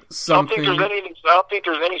something. I don't think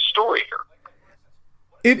there's any story here.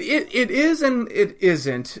 It is and it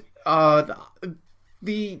isn't.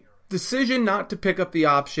 The decision not to pick up the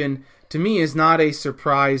option, to me, is not a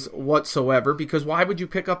surprise whatsoever, because why would you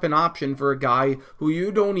pick up an option for a guy who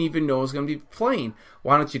you don't even know is going to be playing?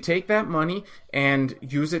 Why don't you take that money and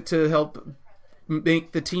use it to help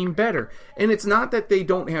make the team better? And it's not that they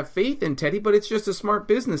don't have faith in Teddy, but it's just a smart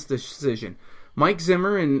business decision. Mike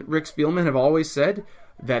Zimmer and Rick Spielman have always said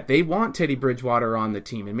that they want Teddy Bridgewater on the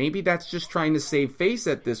team, and maybe that's just trying to save face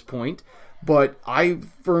at this point, but I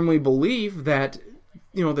firmly believe that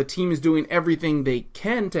the team is doing everything they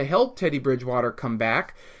can to help Teddy Bridgewater come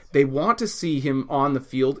back. They want to see him on the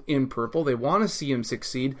field in purple. They want to see him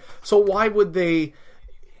succeed. So why would they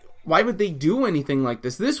do anything like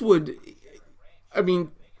this?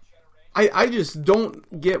 I just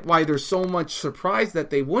don't get why there's so much surprise that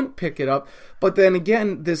they wouldn't pick it up. But then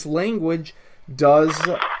again, this language does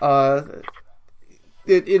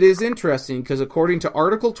it is interesting because according to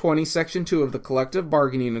Article 20, Section 2 of the Collective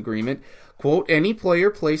Bargaining Agreement, quote, any player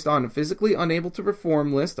placed on a physically unable to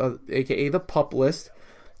perform list, aka the PUP list,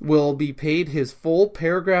 will be paid his full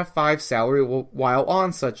paragraph 5 salary while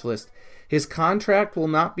on such list. His contract will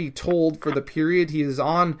not be tolled for the period he is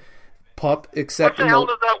on PUP except... What the hell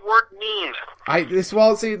does that word mean? This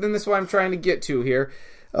is what I'm trying to get to here.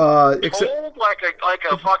 Tolled like a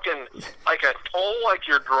toll, like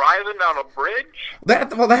you're driving down a bridge?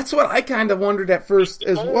 That's what I kind of wondered at first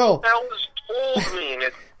as well. What the hell does tolled mean?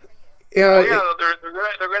 They're going to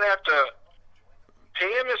have to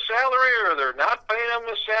pay him his salary, or they're not paying him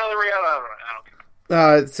his salary? I don't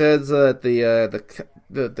know. It says that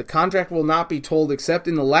the contract will not be tolled except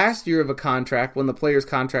in the last year of a contract, when the player's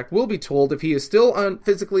contract will be tolled if he is still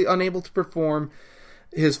physically unable to perform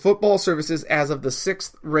his football services as of the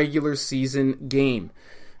 6th regular season game.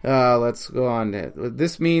 Let's go on.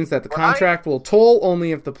 This means that the contract will toll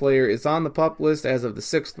only if the player is on the PUP list as of the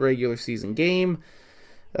 6th regular season game.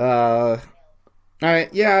 All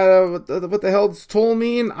right, yeah. What the hell does toll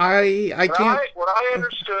mean? I can't. What I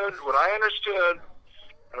understood, and what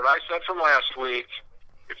I said from last week,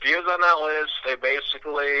 if he is on that list, they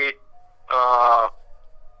basically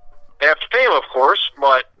they have to pay him, of course,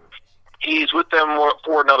 but he's with them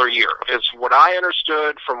for another year. Is what I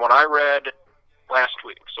understood from what I read last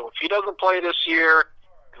week. So if he doesn't play this year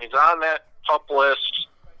and he's on that PUP list,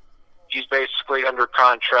 he's basically under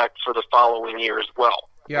contract for the following year as well.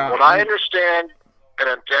 Yeah. What I understand, and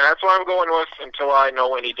that's what I'm going with until I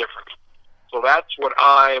know any different. So that's what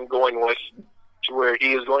I am going with, to where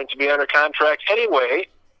he is going to be under contract anyway.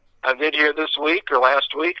 I did hear this week or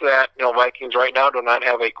last week that Vikings right now do not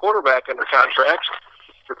have a quarterback under contract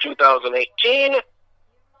for 2018.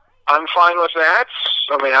 I'm fine with that.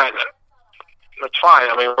 I mean, that's fine.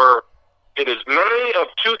 I mean, it is May of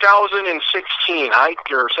 2016,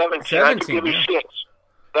 or 17. I could give a shit.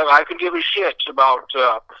 I could give a shit about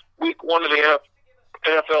week 1 of the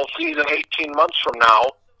NFL season 18 months from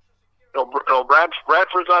now.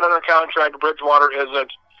 Bradford's not under contract. Bridgewater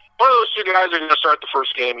isn't. One of those two guys are going to start the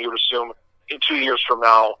first game, you would assume, in 2 years from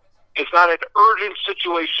now. It's not an urgent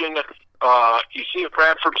situation. You see if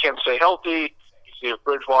Bradford can stay healthy. You see if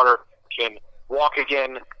Bridgewater can walk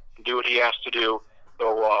again and do what he has to do.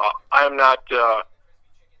 So I'm not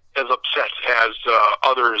as upset as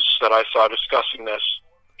others that I saw discussing this.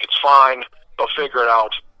 It's fine. They'll figure it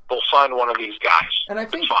out. They'll sign one of these guys. And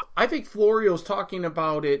I think Florio's talking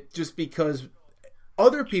about it just because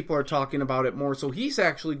other people are talking about it more. So he's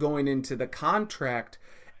actually going into the contract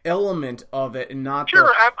element of it and not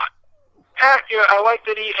sure. I like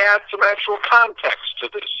that he adds some actual context to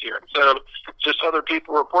this here instead of just other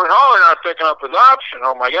people reporting, they're not picking up his option.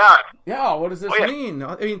 Oh, my God. Yeah, what does this mean?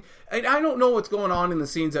 I mean, I don't know what's going on in the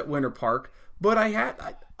scenes at Winter Park, but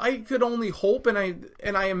I could only hope and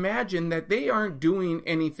I imagine that they aren't doing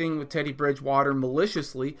anything with Teddy Bridgewater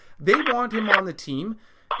maliciously. They want him on the team,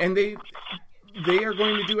 and they are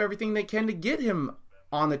going to do everything they can to get him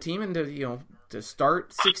on the team and to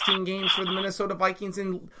start 16 games for the Minnesota Vikings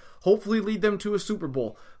and hopefully lead them to a Super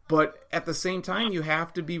Bowl. But at the same time, you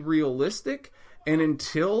have to be realistic, and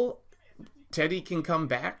until Teddy can come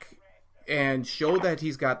back and show that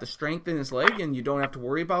he's got the strength in his leg and you don't have to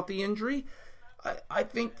worry about the injury, I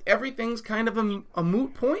think everything's kind of a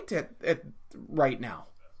moot point at right now.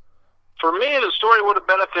 For me, the story would have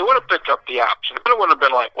been if they would have picked up the option. It would have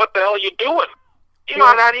been like, what the hell are you doing? You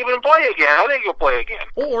might not even play again. I think you'll play again.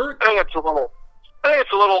 I think it's a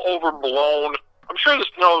little overblown. I'm sure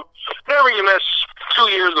whenever you miss 2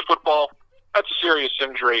 years of football, that's a serious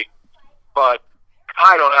injury. But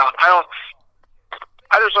I don't know.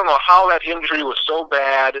 I just don't know how that injury was so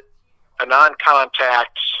bad, a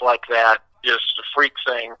non-contact like that, just a freak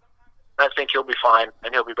thing. I think he'll be fine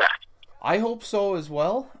and he'll be back. I hope so as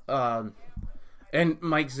well. And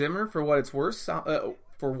Mike Zimmer, for what it's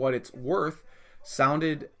worth,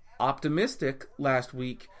 sounded optimistic last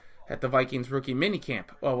week at the Vikings rookie minicamp,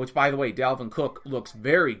 which, by the way, Dalvin Cook looks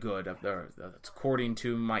very good. That's according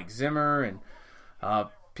to Mike Zimmer and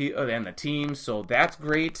the team. So that's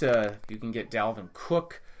great. You can get Dalvin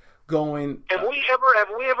Cook going. Have we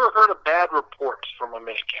ever heard of bad reports from a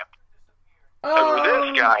minicamp?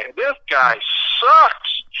 This guy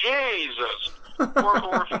sucks. Jesus.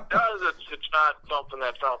 or if he does, it's not something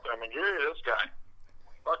that's out there. I mean, this guy,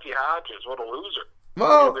 Bucky Hodges, what a loser.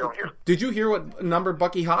 Well, did you hear what number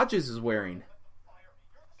Bucky Hodges is wearing?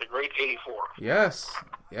 The great 84.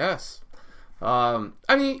 Yes.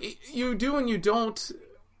 I mean, you do and you don't.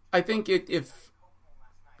 I think if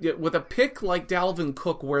with a pick like Dalvin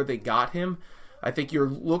Cook where they got him, I think you're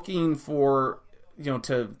looking for,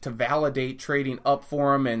 to validate trading up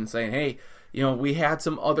for him and saying, hey, we had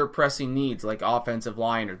some other pressing needs like offensive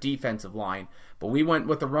line or defensive line, but we went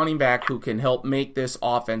with a running back who can help make this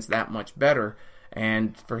offense that much better.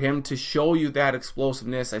 And for him to show you that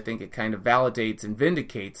explosiveness, I think it kind of validates and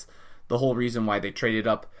vindicates the whole reason why they traded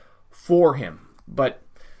up for him. But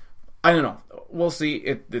I don't know. We'll see.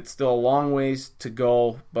 It's still a long ways to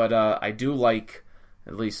go, but I do like,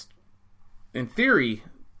 at least in theory,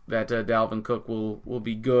 that Dalvin Cook will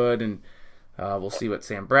be good, and we'll see what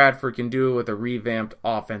Sam Bradford can do with a revamped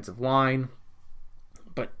offensive line.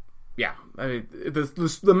 But yeah, I mean,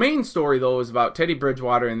 the main story though is about Teddy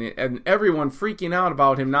Bridgewater and everyone freaking out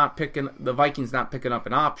about him the Vikings not picking up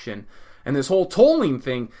an option. And this whole tolling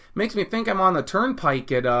thing makes me think I'm on the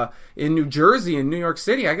turnpike in New Jersey and New York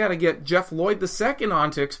City. I got to get Jeff Lloyd II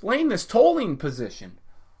on to explain this tolling position.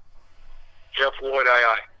 Jeff Lloyd,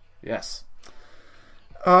 aye. Yes.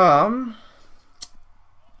 Other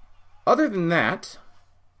than that,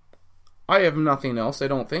 I have nothing else, I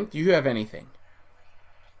don't think. Do you have anything?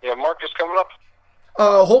 Yeah, Marcus coming up?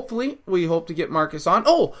 Hopefully. We hope to get Marcus on.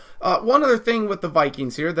 One other thing with the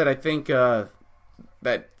Vikings here that I think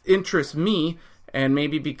that interests me, and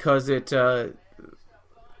maybe because it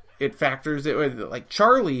factors it, like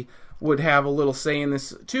Charlie would have a little say in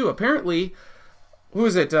this too. Apparently, who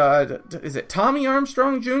is it? Is it Tommy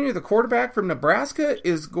Armstrong Jr., the quarterback from Nebraska,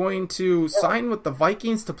 is going to sign with the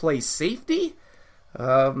Vikings to play safety?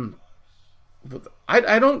 I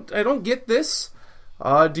don't get this.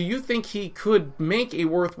 Do you think he could make a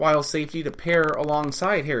worthwhile safety to pair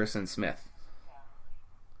alongside Harrison Smith?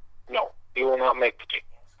 No, he will not make the team.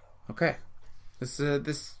 Okay.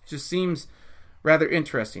 This just seems rather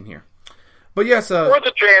interesting here. But yes, worth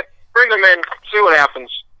a chance. Bring them in. See what happens.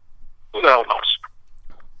 Who the hell knows?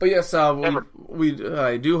 But yes,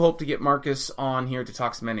 I do hope to get Marcus on here to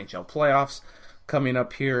talk some NHL playoffs coming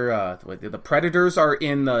up here. The Predators are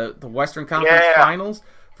in the Western Conference Finals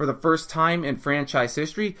for the first time in franchise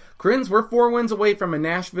history. Kriens, we're 4 wins away from a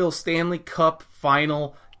Nashville Stanley Cup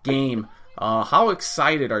final game. How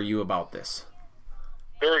excited are you about this?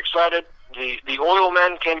 Very excited. The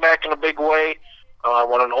Oilmen came back in a big way.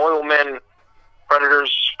 Won an Oilmen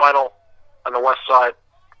Predators final on the west side.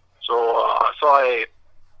 So I saw a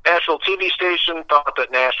national TV station thought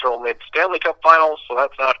that Nashville made the Stanley Cup finals, so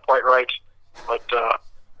that's not quite right. But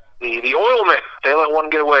the Oilmen, they let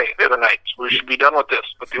one get away the other night. We should be done with this.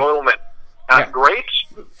 But the Oilmen, not great.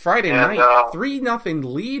 Friday night, 3-0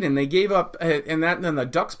 lead, and they gave up, and then the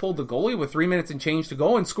Ducks pulled the goalie with 3 minutes and change to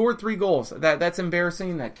go and scored 3 goals. That's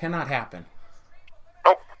embarrassing. That cannot happen.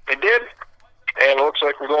 Oh, they did, and it looks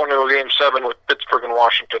like we're going to a Game 7 with Pittsburgh and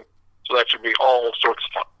Washington, so that should be all sorts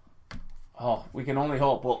of fun. Oh, we can only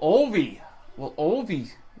hope. Will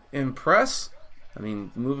Ovi impress? I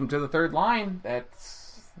mean, move him to the third line.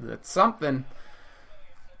 That's something.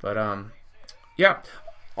 But yeah.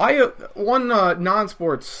 One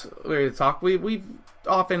non-sports related talk. We've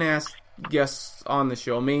often asked guests on the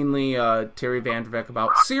show, mainly Terry Vanderbeck,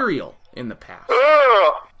 about cereal in the past.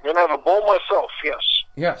 I'm going to have a bowl myself, yes.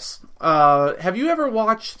 Yes. Have you ever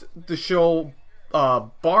watched the show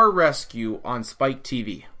Bar Rescue on Spike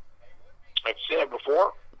TV? I've seen it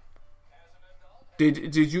before.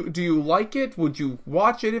 Do you like it? Would you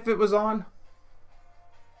watch it if it was on?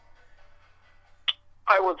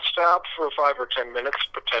 I would stop for 5 or 10 minutes,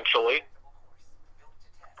 potentially.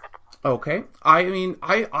 Okay. I mean,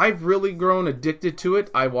 I've really grown addicted to it.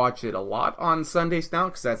 I watch it a lot on Sundays now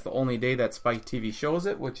because that's the only day that Spike TV shows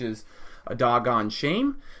it, which is a doggone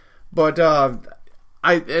shame. But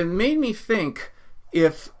it made me think,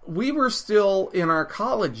 if we were still in our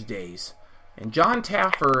college days and John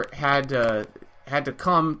Taffer had to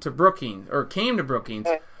come to Brookings, or came to Brookings,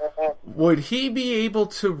 would he be able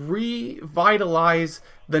to revitalize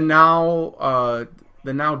the now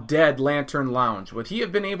dead Lantern Lounge? Would he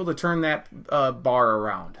have been able to turn that bar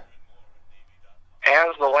around?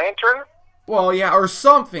 As the Lantern? Well, yeah, or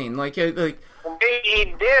something like. Maybe he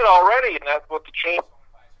did already, and that's what the change.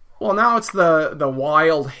 Well, now it's the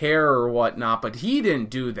wild hair or whatnot, but he didn't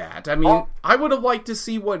do that. I mean, I would have liked to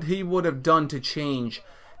see what he would have done to change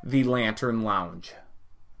the Lantern Lounge.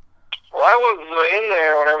 Well, I was in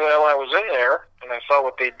there whenever the hell I was in there, and I saw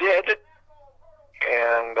what they did,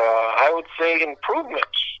 and I would say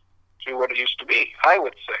improvements to what it used to be. I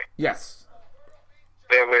would say. Yes.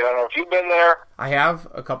 I don't know if you've been there. I have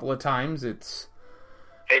a couple of times. It's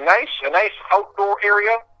a nice outdoor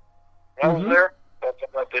area. I was there. That's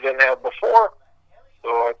something that they didn't have before. So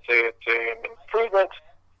I'd say it's an improvement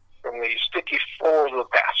from the sticky floors of the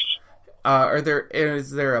past.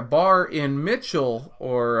 Is there a bar in Mitchell,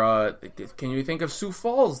 or can you think of Sioux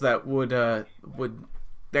Falls that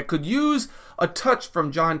that could use a touch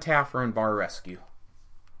from John Taffer and Bar Rescue?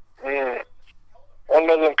 One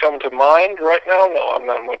doesn't come to mind right now. No, I'm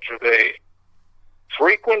not much of a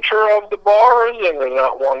frequenter of the bars, and there's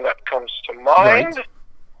not one that comes to mind. Right.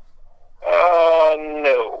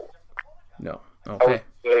 No. No. Okay. I would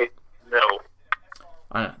say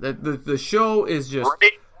no. The show is just...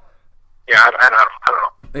 Yeah, I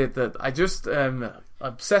don't know. I just am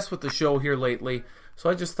obsessed with the show here lately, so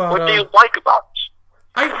I just thought... What do you like about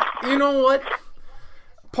it? You know what?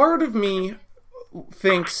 Part of me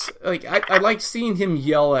thinks, like, I like seeing him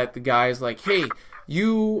yell at the guys, like, hey,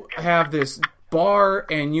 you have this bar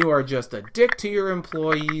and you are just a dick to your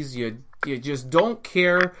employees. You just don't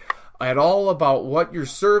care at all about what you're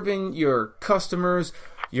serving your customers.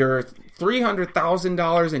 You're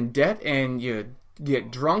 $300,000 in debt and you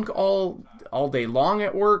get drunk all day long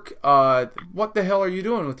at work. What the hell are you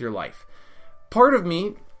doing with your life? Part of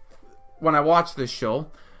me, when I watch this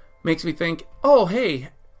show, makes me think, oh, hey,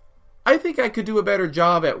 I think I could do a better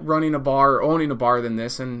job at running a bar or owning a bar than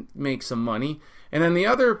this and make some money. And then the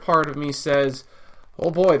other part of me says, oh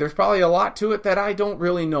boy, there's probably a lot to it that I don't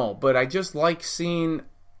really know, but I just like seeing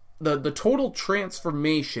the total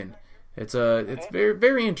transformation. It's very,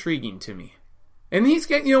 very intriguing to me. And he's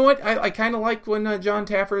getting, you know what, I kind of like when John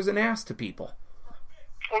Taffer is an ass to people.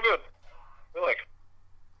 Oh, good. I like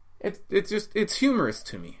it. It's humorous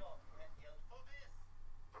to me.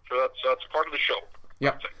 So that's part of the show.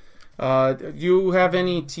 Yeah. Do you have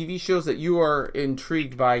any TV shows that you are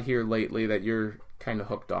intrigued by here lately that you're kind of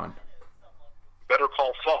hooked on? Better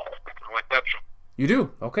Call Saul. I like that show. You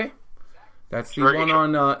do? Okay. That's the one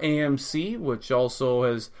on AMC, which also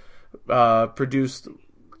has produced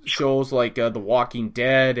shows like The Walking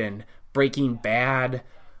Dead and Breaking Bad.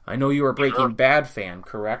 I know you are a Breaking Bad fan,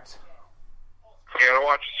 correct? Gotta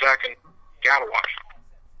watch the second. Gotta watch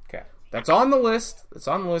it. Okay. That's on the list.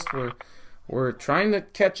 We're trying to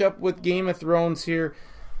catch up with Game of Thrones here.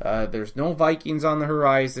 There's no Vikings on the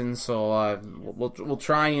horizon, so we'll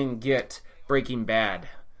try and get Breaking Bad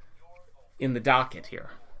in the docket here.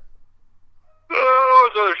 Oh,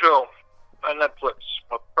 there's another show on Netflix.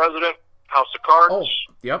 President, House of Cards. Oh,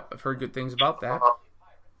 yep. I've heard good things about that.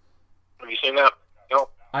 Have you seen that? No.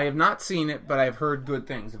 I have not seen it, but I've heard good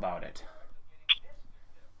things about it.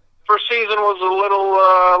 First season was a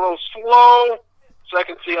little slow.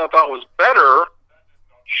 Second season I thought was better.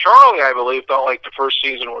 Charlie, I believe, felt like the first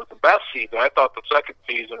season was the best season. I thought the second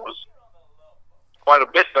season was quite a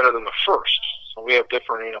bit better than the first. So we have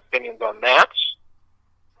differing opinions on that.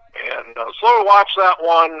 And slow to watch that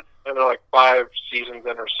one. And they're like 5 seasons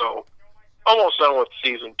in or so. Almost done with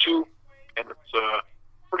season 2. And it's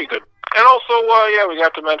pretty good. And also, we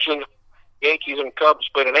got to mention Yankees and Cubs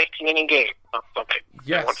played an 18-inning game on Sunday.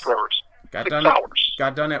 Yes. 1 hours.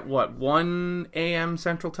 Got done at what, 1 a.m.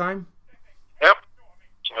 Central Time? Yep.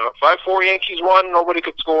 5-4 Yankees won. Nobody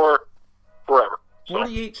could score forever.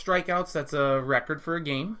 48 strikeouts. That's a record for a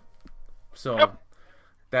game. So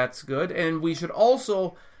That's good. And we should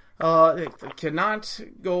also cannot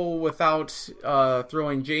go without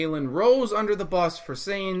throwing Jalen Rose under the bus for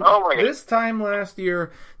saying this time last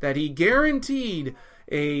year that he guaranteed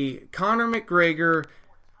a Conor McGregor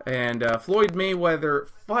and Floyd Mayweather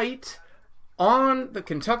fight on the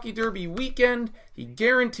Kentucky Derby weekend. He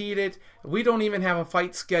guaranteed it. We don't even have a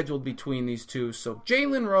fight scheduled between these two. So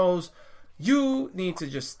Jalen Rose, you need to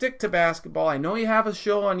just stick to basketball. I know you have a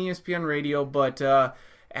show on ESPN Radio, but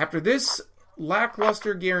after this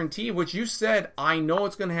lackluster guarantee, which you said, I know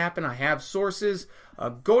it's going to happen, I have sources,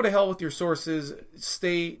 go to hell with your sources.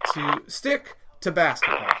 Stick to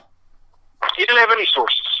basketball. He didn't have any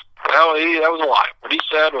sources. That was a lie. What he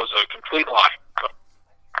said was a complete lie.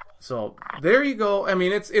 So there you go. I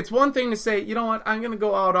mean, it's one thing to say, you know what, I'm going to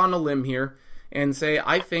go out on a limb here and say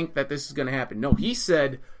I think that this is going to happen. No, he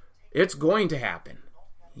said it's going to happen.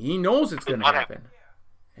 He knows it's going to happen.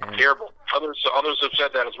 And terrible. Others have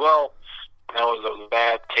said that as well. That was a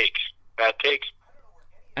bad take. Bad take.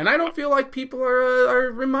 And I don't feel like people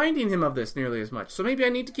are reminding him of this nearly as much. So maybe I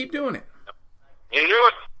need to keep doing it. You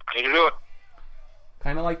need to do it.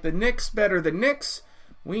 Kind of like the Knicks better than Knicks.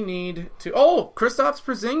 We need to... Oh, Kristaps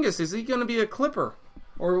Porzingis, is he going to be a Clipper?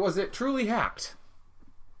 Or was it truly hacked?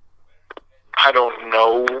 I don't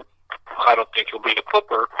know. I don't think he'll be a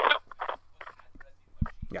Clipper.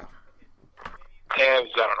 Yeah. I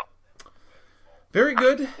don't know. Very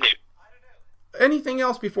good. Anything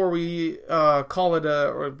else before we call it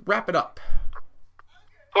or wrap it up?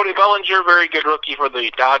 Cody Bellinger, very good rookie for the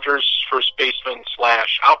Dodgers, first baseman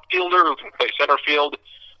 / outfielder who can play center field.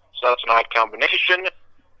 So that's an odd combination.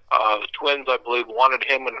 The Twins, I believe, wanted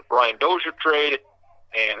him in a Brian Dozier trade,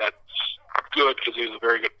 and that's good because he was a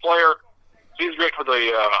very good player. So he's great for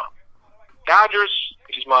the Dodgers.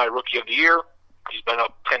 He's my Rookie of the Year. He's been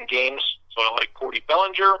up 10 games, so I like Cody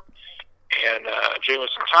Bellinger. And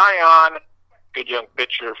Jameson Taillon, good young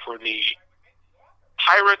pitcher for the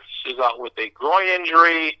Pirates, is out with a groin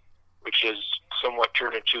injury, which is somewhat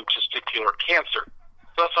turned into testicular cancer.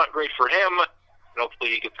 So that's not great for him, and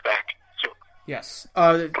hopefully he gets back soon. Yes.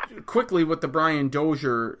 Quickly with the Brian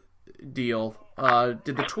Dozier deal,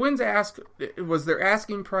 did the Twins was their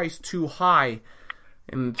asking price too high?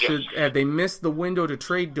 And have they missed the window to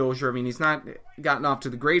trade Dozier? I mean, he's not gotten off to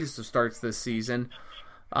the greatest of starts this season.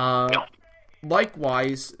 No.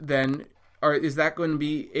 Likewise, then, is that going to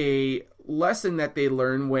be a lesson that they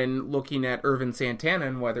learn when looking at Ervin Santana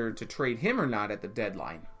and whether to trade him or not at the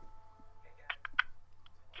deadline?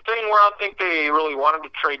 The thing where I think they really wanted to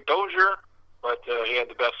trade Dozier, but he had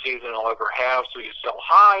the best season he'll ever have, so you sell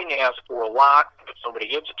high and you ask for a lot. If somebody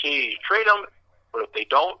gives it to you, you trade him. But if they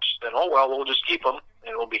don't, then we'll just keep him,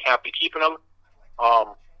 and we'll be happy keeping him.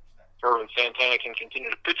 Ervin Santana can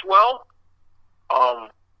continue to pitch well.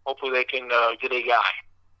 Hopefully they can get a guy.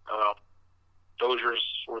 Dozier's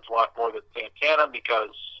worth a lot more than Santana because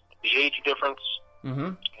of the age difference and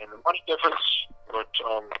the money difference. But,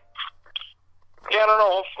 I don't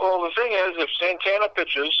know. Well, the thing is, if Santana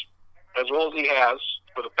pitches as well as he has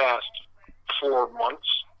for the past 4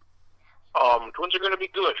 months, Twins are going to be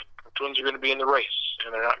good. The Twins are going to be in the race,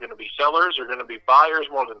 and they're not going to be sellers. They're going to be buyers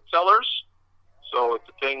more than sellers. So it's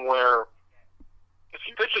a thing where if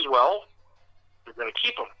he pitches well, you're going to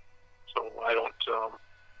keep him. So I don't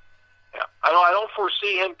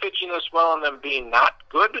foresee him pitching this well and them being not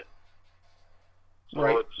good. So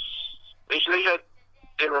right.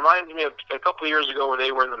 It reminds me of a couple of years ago where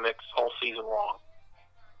they were in the mix all season long.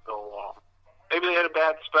 So maybe they had a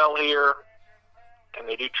bad spell here, and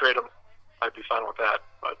they do trade him. I'd be fine with that.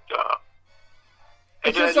 But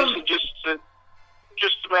it's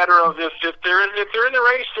just a matter of if they're in the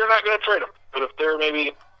race, they're not going to trade him. But if they're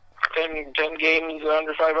maybe 10 games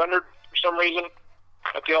under 500 for some reason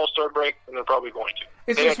at the All-Star break, then they're probably going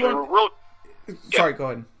to. Sorry, go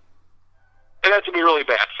ahead. It has to be really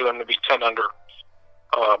bad for them to be 10 under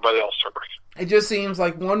by the All-Star break. It just seems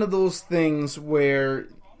like one of those things where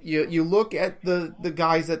you look at the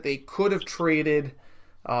guys that they could have traded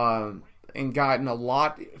and gotten a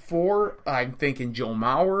lot for. I'm thinking Joe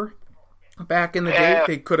Mauer back in the day.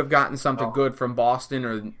 They could have gotten something good from Boston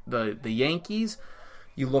or the Yankees.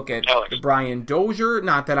 You look at Brian Dozier.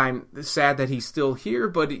 Not that I'm sad that he's still here,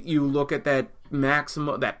 but you look at that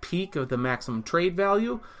peak of the maximum trade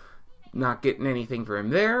value. Not getting anything for him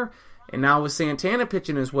there. And now with Santana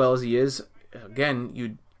pitching as well as he is, again,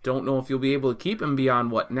 you don't know if you'll be able to keep him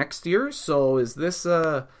beyond next year. So is this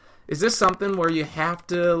something where you have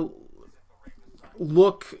to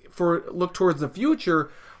look towards the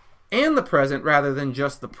future and the present rather than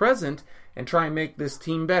just the present and try and make this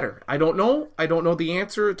team better? I don't know. I don't know the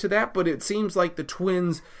answer to that, but it seems like the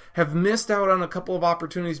Twins have missed out on a couple of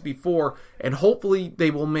opportunities before, and hopefully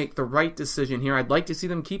they will make the right decision here. I'd like to see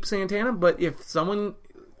them keep Santana, but if someone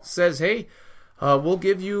says, hey, we'll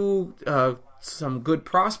give you some good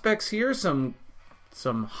prospects here, some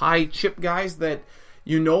high chip guys that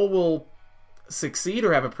you know will succeed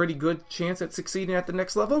or have a pretty good chance at succeeding at the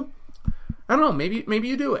next level, I don't know, maybe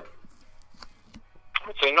you do it.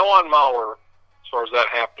 I'd say no on Mauer as far as that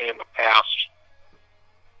happening in the past.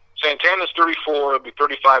 Santana's 34, he'll be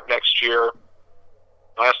 35 next year.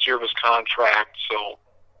 Last year of his contract, so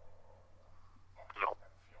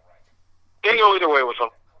can't go either way with him.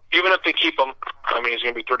 Even if they keep him, I mean, he's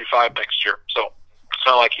going to be 35 next year, so it's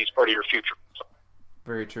not like he's part of your future. So.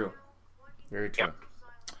 Very true. Very true. Yeah.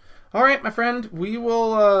 All right, my friend, we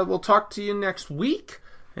will we'll talk to you next week.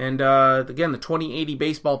 And again, the 2080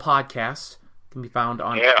 Baseball Podcast can be found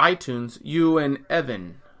on iTunes. You and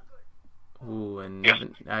Evan.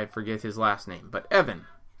 Evan, I forget his last name, but Evan.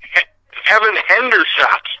 Evan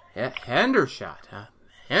Hendershot. Hendershot, huh?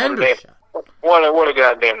 Hendershot. What a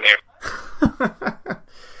goddamn name.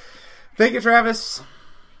 Thank you, Travis.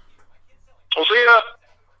 We'll see you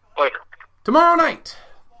later. Tomorrow night.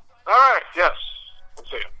 All right, yes. We'll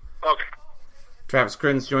see you. Okay. Travis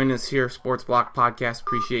Kriens joining us here, Sports Block Podcast.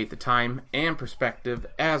 Appreciate the time and perspective,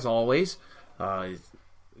 as always.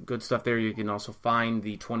 Good stuff there. You can also find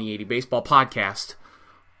the 2080 Baseball Podcast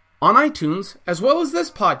on iTunes, as well as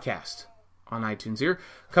this podcast on iTunes here.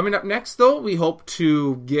 Coming up next, though, we hope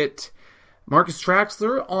to get Marcus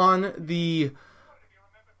Traxler on the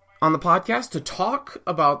podcast to talk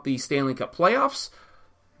about the Stanley Cup Playoffs.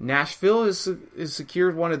 Nashville is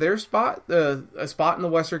secured one of their a spot in the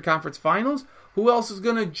Western Conference Finals. Who else is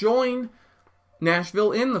going to join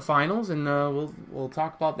Nashville in the finals? And we'll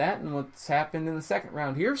talk about that and what's happened in the second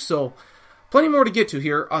round here. So plenty more to get to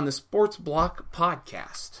here on the Sports Block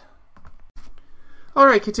Podcast. All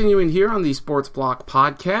right, continuing here on the Sports Block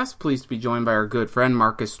Podcast, pleased to be joined by our good friend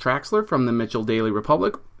Marcus Traxler from the Mitchell Daily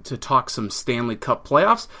Republic to talk some Stanley Cup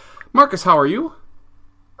playoffs. Marcus, how are you?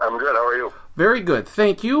 I'm good. How are you? Very good,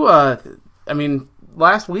 thank you.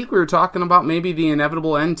 Last week we were talking about maybe the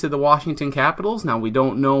inevitable end to the Washington Capitals. Now, we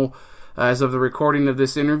don't know, as of the recording of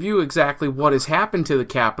this interview, exactly what has happened to the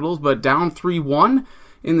Capitals, but down 3-1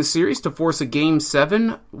 in the series to force a Game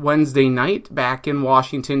 7 Wednesday night back in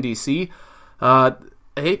Washington, D.C.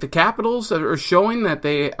 The Capitals are showing that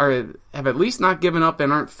they have at least not given up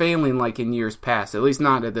and aren't failing like in years past, at least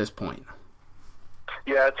not at this point.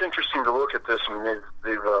 Yeah, it's interesting to look at this. I mean,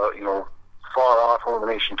 they've fought off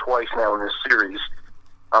elimination twice now in this series.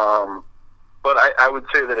 But I would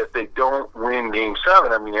say that if they don't win Game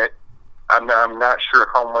 7, I'm not sure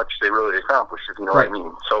how much they really accomplished, if you know what I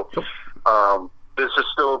mean. So this is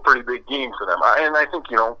still a pretty big game for them. And I think,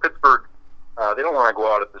 Pittsburgh, they don't want to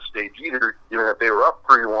go out at this stage either, even if they were up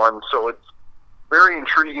 3-1. So it's very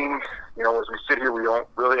intriguing. As we sit here, we don't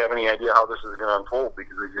really have any idea how this is going to unfold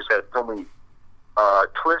because we just had so many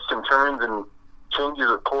twists and turns and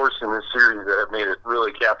changes of course in this series that have made it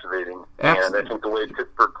really captivating. Absolutely. And I think the way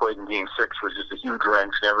Pittsburgh played in Game 6 was just a huge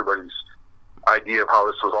wrench in everybody's idea of how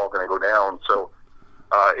this was all going to go down. So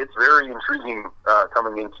it's very intriguing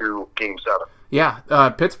coming into Game 7. Yeah,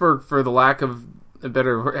 Pittsburgh, for the lack of a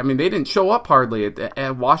better... they didn't show up hardly.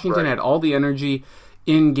 Washington had all the energy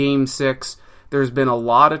in Game 6. There's been a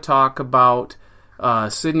lot of talk about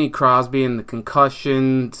Sidney Crosby and the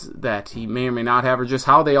concussions that he may or may not have, or just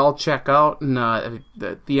how they all check out. And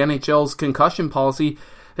the NHL's concussion policy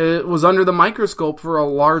was under the microscope for a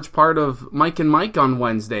large part of Mike and Mike on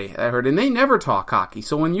Wednesday, I heard. And they never talk hockey.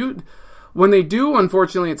 So when they do,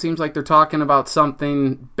 unfortunately, it seems like they're talking about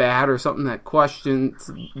something bad or something that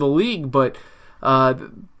questions the league. But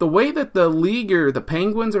the way that the league or the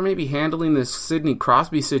Penguins are maybe handling this Sidney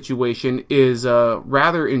Crosby situation is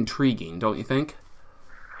rather intriguing, don't you think?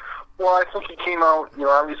 Well, I think he came out,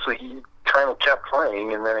 obviously he kind of kept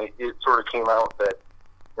playing, and then it sort of came out that,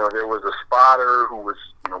 there was a spotter who was,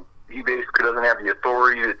 he basically doesn't have the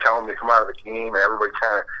authority to tell him to come out of the game, and everybody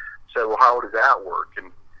kind of said, well, how does that work?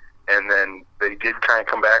 And then they did kind of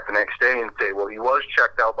come back the next day and say, well, he was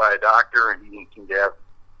checked out by a doctor, and he didn't seem to have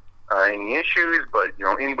any issues, but,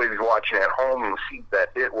 anybody who's watching at home will see that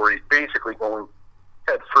hit where he's basically going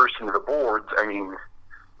head first into the boards.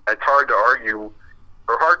 It's hard to argue,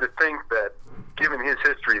 or hard to think that, given his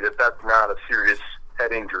history, that's not a serious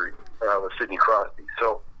head injury with Sidney Crosby.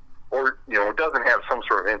 So, or it doesn't have some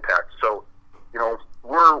sort of impact. So,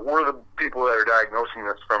 we're the people that are diagnosing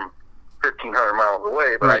this from 1,500 miles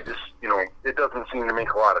away. But I just, it doesn't seem to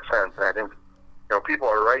make a lot of sense. And I think, people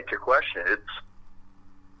are right to question it.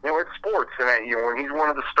 It's sports, and when he's one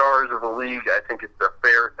of the stars of the league, I think it's a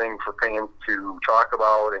fair thing for fans to talk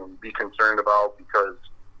about and be concerned about because.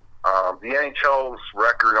 The NHL's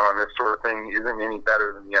record on this sort of thing isn't any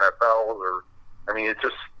better than the NFL, it's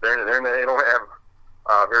just they don't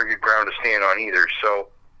have very good ground to stand on either. So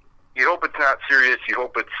you hope it's not serious. You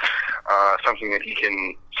hope it's something that he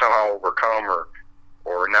can somehow overcome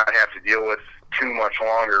or not have to deal with too much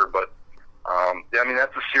longer. But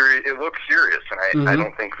that's a serious. It looks serious, and I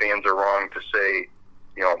don't think fans are wrong to say.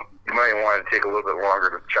 You might want to take a little bit longer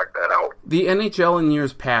to check that out. The NHL in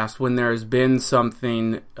years past, when there's been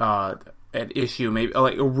something at issue, maybe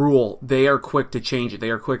like a rule, they are quick to change it. They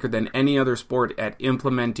are quicker than any other sport at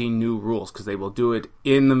implementing new rules because they will do it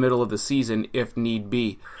in the middle of the season if need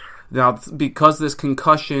be. Now, because this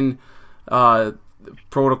concussion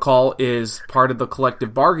protocol is part of the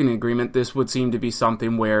collective bargaining agreement, this would seem to be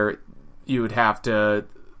something where you would have to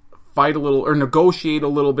fight a little or negotiate a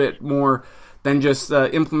little bit more than just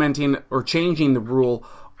implementing or changing the rule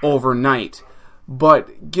overnight.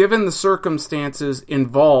 But given the circumstances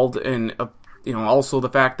involved, and also the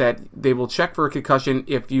fact that they will check for a concussion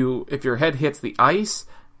if your head hits the ice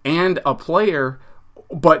and a player,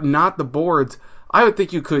 but not the boards, I would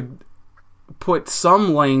think you could put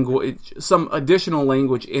some additional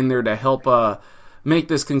language in there to help make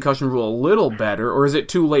this concussion rule a little better. Or is it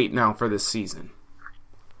too late now for this season?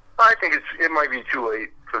 I think it might be too late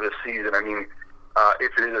for this season.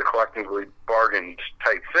 If it is a collectively bargained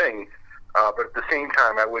type thing, but at the same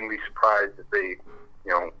time, I wouldn't be surprised if they,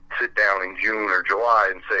 sit down in June or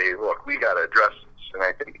July and say, "Look, we got to address this." And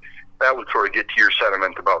I think that would sort of get to your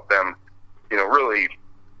sentiment about them, really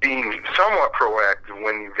being somewhat proactive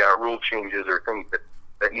when you've got rule changes or things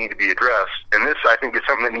that need to be addressed. And this, I think, is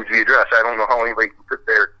something that needs to be addressed. I don't know how anybody can sit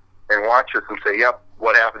there and watch this and say, yep,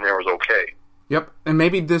 what happened there was okay. Yep, and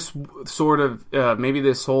maybe this maybe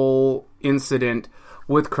this whole incident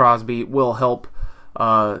with Crosby will help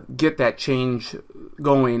get that change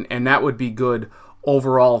going, and that would be good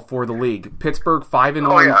overall for the league. Pittsburgh 5-0.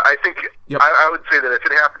 Oh yeah, I think I would say that if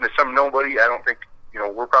it happened to some nobody, I don't think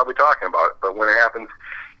we're probably talking about it. But when it happens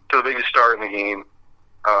to the biggest star in the game,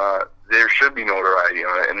 there should be notoriety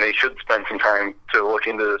on it, and they should spend some time to look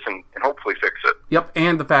into this and hopefully fix it. Yep,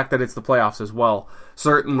 and the fact that it's the playoffs as well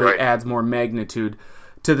certainly adds more magnitude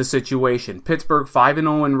to the situation. Pittsburgh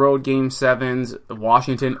 5-0 in road Game 7s,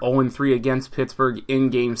 Washington 0-3 against Pittsburgh in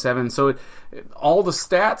Game 7. So all the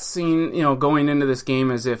stats seem, going into this game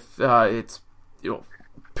as if it's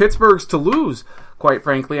Pittsburgh's to lose, quite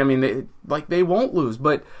frankly. I mean, they won't lose,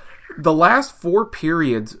 but the last 4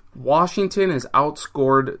 periods, Washington has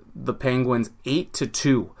outscored the Penguins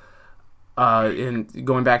 8-2. In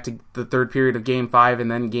going back to the third period of Game 5 and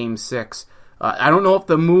then Game 6. I don't know if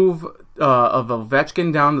the move of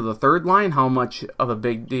Ovechkin down to the third line, how much of a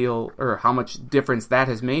big deal or how much difference that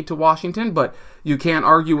has made to Washington, but you can't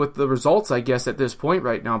argue with the results, I guess, at this point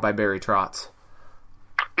right now by Barry Trotz.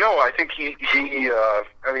 No, I think I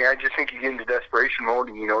just think you get into desperation mode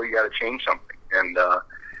and you got to change something. And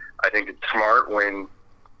I think it's smart when,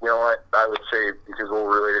 I would say, because we'll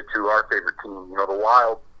relate it to our favorite team, the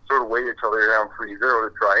Wild sort of waited till they were down 3-0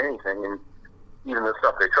 to try anything, and even the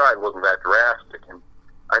stuff they tried wasn't that drastic. And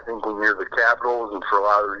I think when you're the Capitals, and for a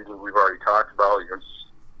lot of the reasons we've already talked about, just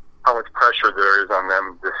how much pressure there is on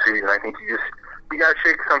them this season, I think you got to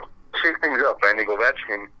shake things up. I think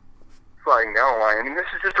Ovechkin sliding down the line. I mean, this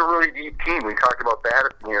is just a really deep team. We talked about that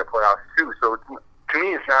at the beginning of the playoffs too. So to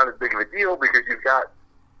me, it's not as big of a deal because you've got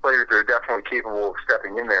players that are definitely capable of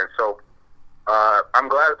stepping in there. So I'm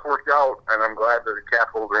glad it's worked out, and I'm glad that the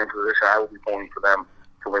Capitals are in position. I will be pulling for them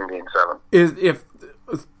to win Game 7.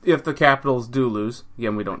 If the Capitals do lose,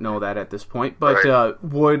 again, we don't know that at this point, but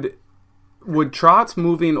would Trotz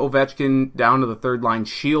moving Ovechkin down to the third line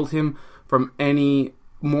shield him from any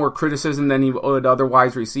more criticism than he would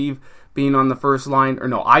otherwise receive being on the first line? Or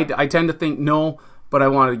no? I tend to think no, but I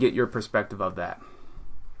wanted to get your perspective of that.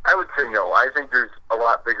 I would say no. I think there's a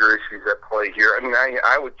lot bigger issues at play here. I mean,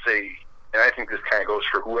 I would say, and I think this kind of goes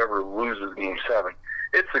for whoever loses Game 7,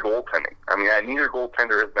 it's the goaltending. I mean, neither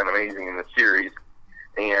goaltender has been amazing in the series.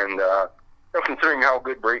 And considering how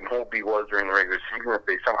good Braden Holtby was during the regular season, if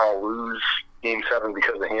they somehow lose Game 7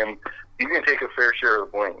 because of him, he's going to take a fair share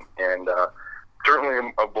of the blame. And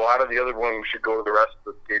certainly a lot of the other blame should go to the rest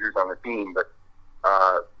of the skaters on the team. But,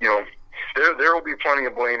 there will be plenty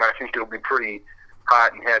of blame. I think it'll be pretty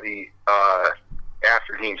hot and heavy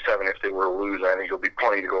after Game 7 if they were to lose. I think there'll be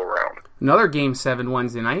plenty to go around. Another Game 7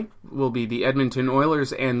 Wednesday night will be the Edmonton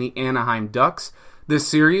Oilers and the Anaheim Ducks. This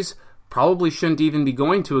series probably shouldn't even be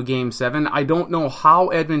going to a Game 7. I don't know how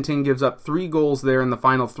Edmonton gives up 3 goals there in the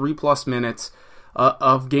final 3+ minutes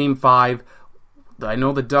of Game 5. I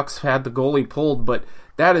know the Ducks had the goalie pulled, but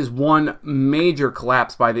that is one major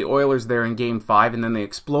collapse by the Oilers there in Game 5, and then they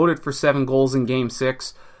exploded for 7 goals in Game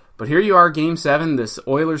 6. But here you are, Game 7, this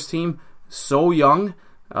Oilers team, so young,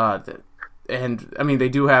 and, I mean, they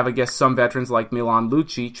do have, I guess, some veterans like Milan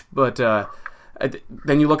Lucic, but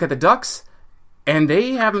then you look at the Ducks, and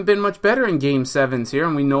they haven't been much better in Game 7s here,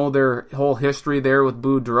 and we know their whole history there with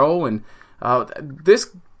Boudreau, and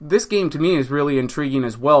this game to me is really intriguing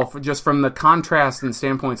as well, just from the contrast and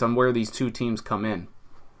standpoints on where these two teams come in.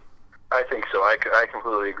 I think so. I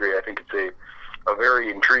completely agree. I think it's a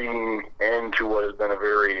very intriguing end to what has been a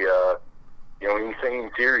very insane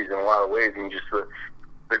series in a lot of ways. And just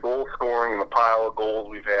the goal scoring and the pile of goals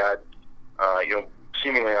we've had,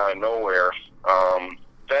 seemingly out of nowhere.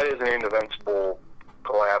 That is an invincible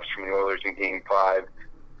collapse from the Oilers in Game 5.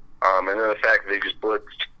 And then the fact that they just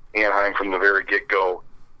blitzed Anaheim from the very get-go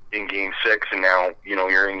in Game 6, and now,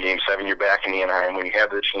 you're in Game 7, you're back in Anaheim when you have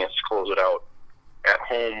the chance to close it out at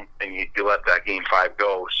home, and you let that Game 5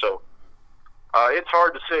 go. So it's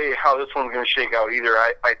hard to say how this one's going to shake out either.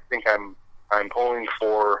 I think I'm pulling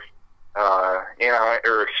for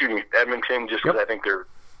Edmonton, just because I think they're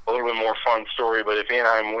a little bit more fun story. But if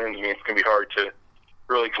Anaheim wins, it's going to be hard to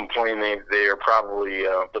really complain. They are probably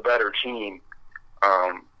the better team.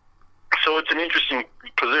 So it's an interesting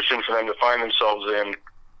position for them to find themselves in.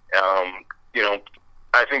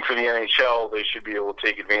 I think for the NHL, they should be able to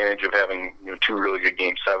take advantage of having 2 really good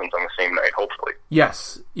Game 7s on the same night, hopefully.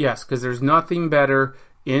 Yes, because there's nothing better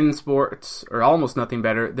in sports, or almost nothing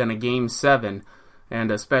better, than a Game 7,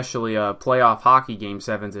 and especially a playoff hockey Game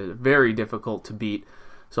 7s is very difficult to beat.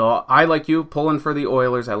 So I, like you, pulling for the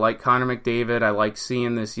Oilers. I like Connor McDavid. I like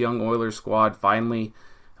seeing this young Oilers squad finally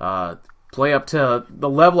play up to the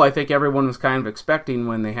level I think everyone was kind of expecting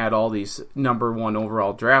when they had all these number 1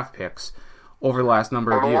 overall draft picks over the last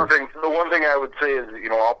number of years. The one thing I would say is,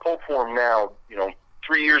 I'll pull for them now.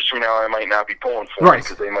 3 years from now, I might not be pulling for them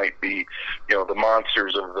because they might be, the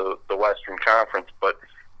monsters of the Western Conference. But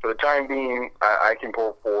for the time being, I can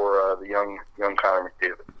pull for the young Connor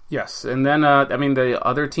McDavid. Yes, and then, the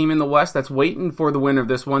other team in the West that's waiting for the winner of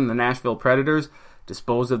this one, the Nashville Predators,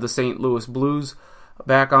 disposed of the St. Louis Blues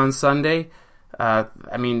back on Sunday. I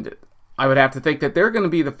would have to think that they're going to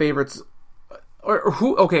be the favorites. Or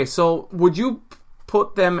who? Okay, so would you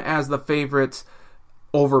put them as the favorites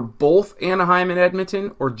over both Anaheim and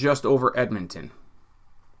Edmonton, or just over Edmonton?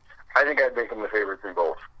 I think I'd make them the favorites in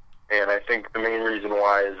both. And I think the main reason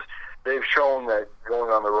why is they've shown that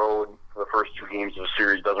going on the road for the first 2 games of the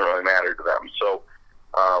series doesn't really matter to them. So,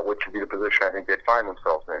 which would be the position I think they'd find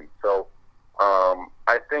themselves in. So,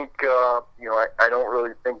 I think, I don't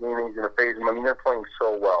really think anything's going to phase them. I mean, they're playing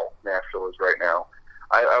so well, Nashville is right now.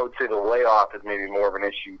 I would say the layoff is maybe more of an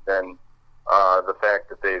issue than the fact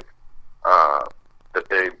that they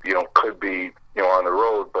could be on the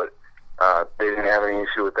road, but they didn't have any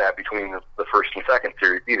issue with that between the first and second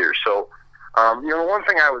series either. So, one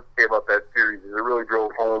thing I would say about that series is it really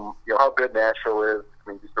drove home how good Nashville is. I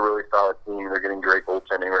mean, just a really solid team. They're getting great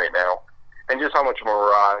goaltending right now, and just how much of a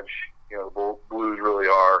mirage the Blues really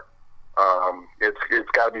are.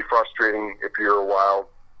 It's got to be frustrating if you're a Wild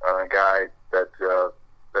guy that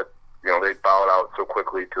they bowed out so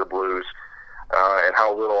quickly to the Blues, and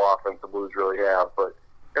how little offense the Blues really have. But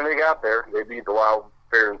and they got there. They beat the Wild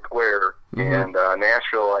fair and square. Mm-hmm. And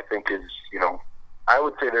Nashville, I think, is I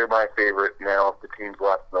would say they're my favorite now of the teams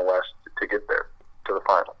left in the West to get there to the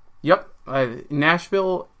final. Yep,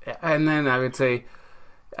 Nashville, and then I would say,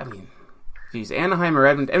 Anaheim or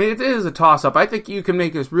Edmonton. It is a toss-up. I think you can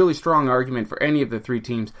make a really strong argument for any of the 3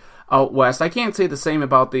 teams out west. I can't say the same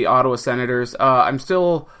about the Ottawa Senators. I'm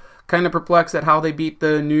still kind of perplexed at how they beat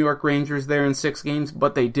the New York Rangers there in 6 games,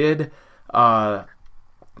 but they did.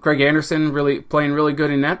 Craig Anderson really playing really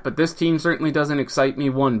good in net, but this team certainly doesn't excite me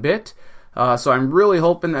one bit. So I'm really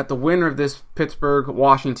hoping that the winner of this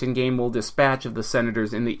Pittsburgh-Washington game will dispatch of the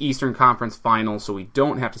Senators in the Eastern Conference Final, so we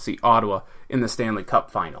don't have to see Ottawa in the Stanley Cup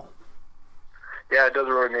Final. Yeah, it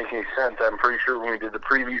doesn't really make any sense. I'm pretty sure when we did the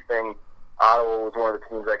preview thing, Ottawa was one of the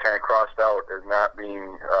teams I kind of crossed out as not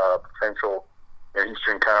being potential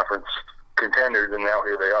Eastern Conference contenders, and now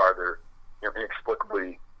here they are. They're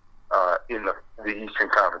inexplicably in the Eastern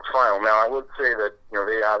Conference Final. Now, I would say that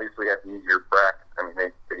they obviously have the easier bracket. I mean,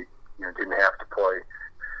 they didn't have to play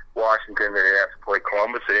Washington, they didn't have to play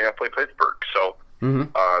Columbus, they didn't have to play Pittsburgh. So they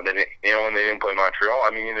didn't, and they didn't play Montreal.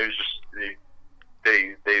 I mean, there's just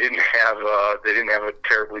they didn't have a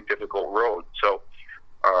terribly difficult road. So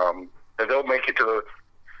they'll make it to the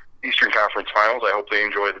Eastern Conference Finals. I hope they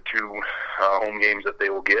enjoy the 2 home games that they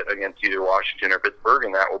will get against either Washington or Pittsburgh,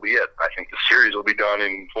 and that will be it. I think the series will be done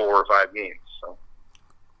in 4 or 5 games. So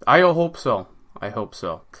I hope so.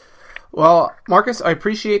 Well, Marcus, I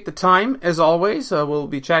appreciate the time, as always. We'll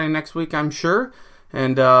be chatting next week, I'm sure.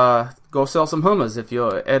 And go sell some hummus if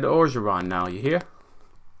you're Ed Orgeron now, you hear?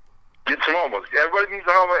 Get some hummus. Everybody needs a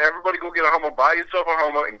hummus. Everybody go get a hummus. Buy yourself a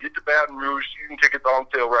hummus and get to Baton Rouge. Season tickets on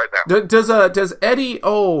sale right now. Does Eddie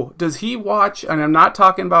O, does he watch, and I'm not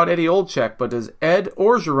talking about Eddie Olczyk, but does Ed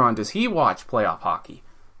Orgeron, does he watch playoff hockey?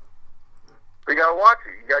 You got to watch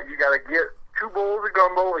it. You got to get 2 bowls of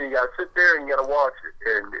gumbo, and you got to sit there and you got to watch it.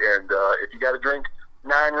 And if you got to drink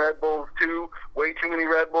 9 Red Bulls, way too many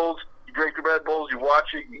Red Bulls, you drink the Red Bulls, you watch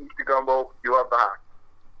it, you eat the gumbo, you have the hockey.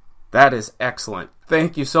 That is excellent.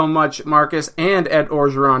 Thank you so much, Marcus and Ed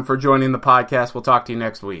Orgeron, for joining the podcast. We'll talk to you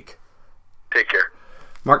next week. Take care.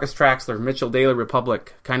 Marcus Traxler, Mitchell Daily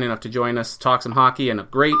Republic, kind enough to join us, talk some hockey, and a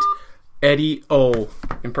great Eddie O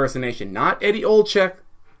impersonation. Not Eddie Olczyk,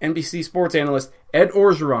 NBC sports analyst, Ed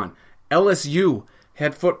Orgeron, LSU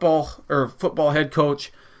head football head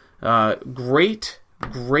coach. Great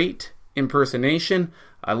impersonation.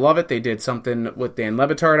 I love it. They did something with Dan Le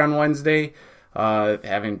Batard on Wednesday,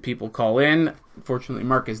 having people call in. Fortunately,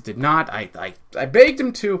 Marcus did not. I begged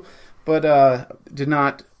him to, but did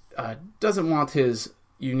not. Doesn't want his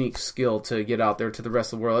unique skill to get out there to the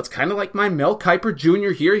rest of the world. It's kind of like my Mel Kiper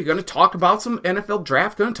Jr. here. You're going to talk about some NFL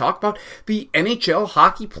draft, going to talk about the NHL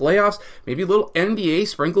hockey playoffs, maybe a little NBA,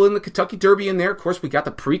 sprinkle in the Kentucky Derby in there. Of course, we got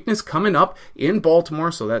the Preakness coming up in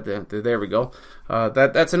Baltimore, so there we go.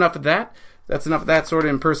 That's enough of that. That's enough of that sort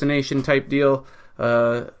of impersonation type deal,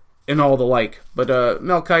 and all the like. But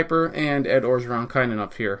Mel Kiper and Ed Orgeron, kind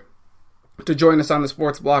enough here to join us on the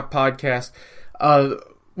Sports Block podcast.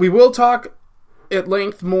 We will talk at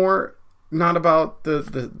length more, not about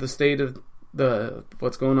the state of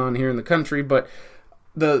what's going on here in the country, but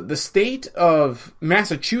the state of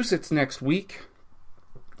Massachusetts next week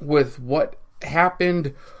with what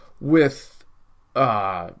happened with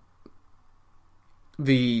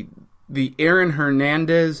the Aaron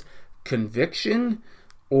Hernandez conviction,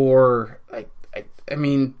 or I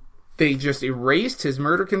mean, they just erased his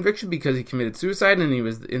murder conviction because he committed suicide and he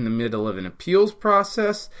was in the middle of an appeals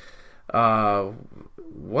process.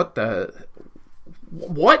 What?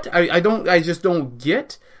 I just don't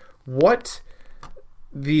get what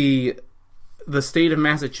the state of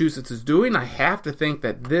Massachusetts is doing. I have to think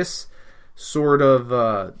that this sort of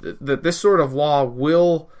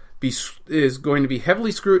law is going to be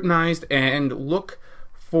heavily scrutinized and look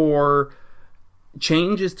for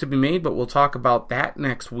changes to be made, but we'll talk about that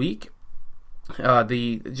next week.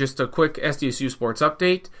 Just a quick SDSU sports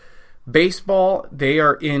update. Baseball, they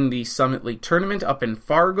are in the Summit League tournament up in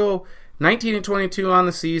Fargo. 19-22 on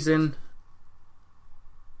the season.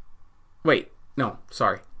 Wait, no,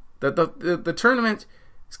 sorry. The tournament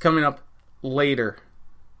is coming up later.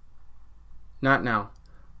 Not now.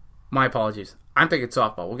 My apologies. I'm thinking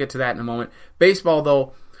softball. We'll get to that in a moment. Baseball,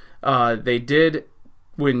 though, they did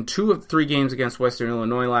win 2 of 3 games against Western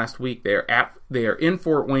Illinois last week. They are in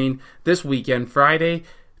Fort Wayne this weekend. Friday,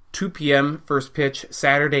 2 p.m. first pitch.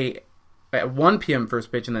 Saturday at 1 p.m.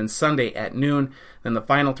 first pitch, and then Sunday at noon. Then the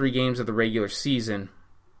final 3 games of the regular season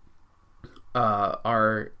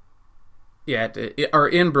are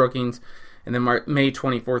in Brookings, and then May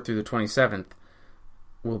 24th through the 27th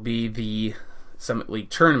will be the Summit League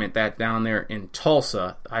tournament. That down there in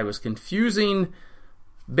Tulsa. I was confusing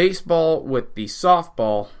baseball with the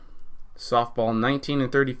softball. Softball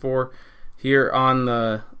 19-34 here on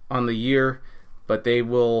the year, but they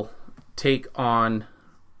will take on.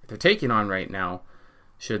 They're taking on right now,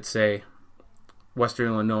 should say, Western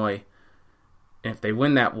Illinois. And if they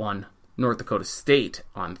win that one, North Dakota State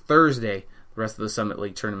on Thursday. The rest of the Summit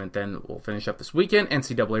League tournament then will finish up this weekend.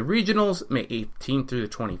 NCAA Regionals, May 18th through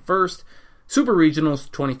the 21st. Super Regionals,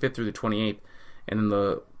 25th through the 28th. And then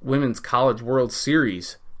the Women's College World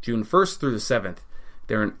Series, June 1st through the 7th.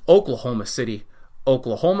 They're in Oklahoma City,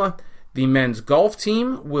 Oklahoma. The men's golf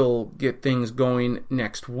team will get things going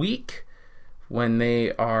next week when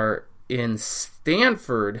they are in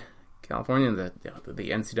Stanford, California, the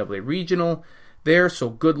NCAA Regional there. So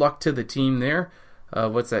good luck to the team there.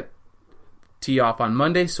 What's that? Tee off on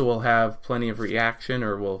Monday, so we'll have plenty of reaction,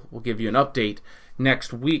 or we'll give you an update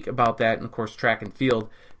next week about that. And of course, track and field,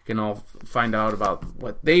 you can all find out about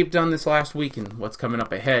what they've done this last week and what's coming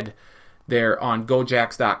up ahead there on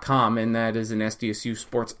GoJacks.com. And that is an SDSU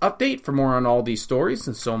sports update. For more on all these stories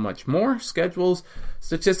and so much more, schedules,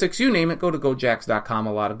 statistics, you name it, go to GoJacks.com.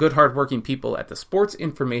 A lot of good, hardworking people at the Sports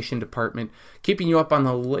Information Department keeping you up on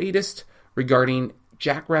the latest regarding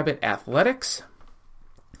Jackrabbit Athletics.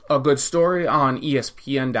 A good story on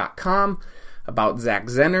ESPN.com about Zach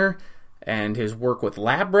Zenner and his work with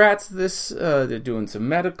lab rats. They're doing some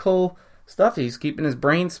medical stuff. He's keeping his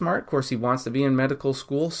brain smart. Of course, he wants to be in medical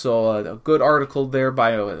school. So a good article there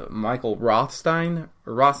by Michael Rothstein.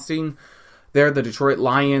 There, the Detroit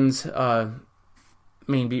Lions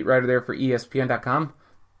main beat writer there for ESPN.com.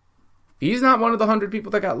 He's not one of the 100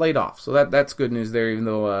 people that got laid off. So that's good news there, even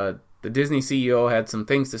though the Disney CEO had some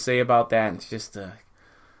things to say about that. It's just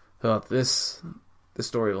this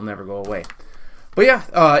story will never go away. But yeah,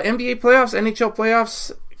 NBA playoffs, NHL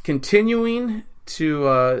playoffs continuing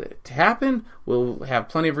to happen. We'll have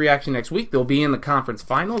plenty of reaction next week. They'll be in the conference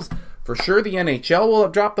finals. For sure, the NHL will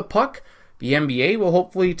have dropped the puck. The NBA will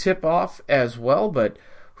hopefully tip off as well, but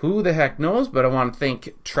who the heck knows? But I want to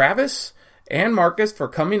thank Travis and Marcus for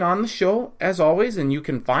coming on the show, as always, and you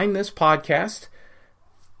can find this podcast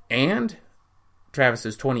and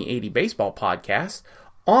Travis's 2080 Baseball podcast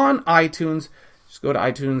on iTunes. Just go to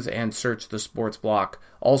iTunes and search the Sports Block.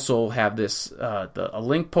 Also have this a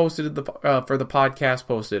link posted for the podcast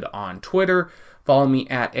posted on Twitter. Follow me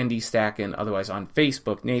at ND Stacken. Otherwise on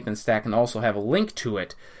Facebook, Nathan Stacken. Also have a link to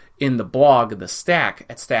it in the blog, The Stack,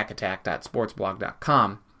 at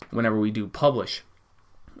stackattack.sportsblog.com whenever we do publish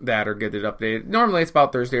that or get it updated. Normally it's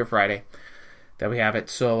about Thursday or Friday that we have it.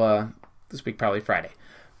 So this week probably Friday.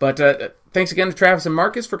 But thanks again to Travis and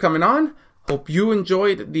Marcus for coming on. Hope you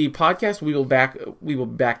enjoyed the podcast. We will be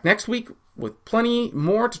back next week with plenty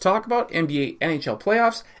more to talk about. NBA, NHL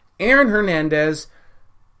playoffs, Aaron Hernandez.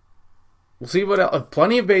 We'll see what else.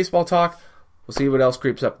 Plenty of baseball talk. We'll see what else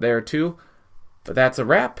creeps up there too. But that's a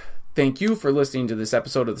wrap. Thank you for listening to this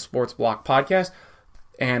episode of the Sports Block Podcast,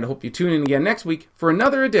 and I hope you tune in again next week for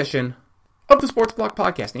another edition of the Sports Block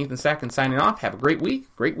Podcast. Nathan Stacken signing off. Have a great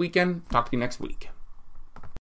week, great weekend. Talk to you next week.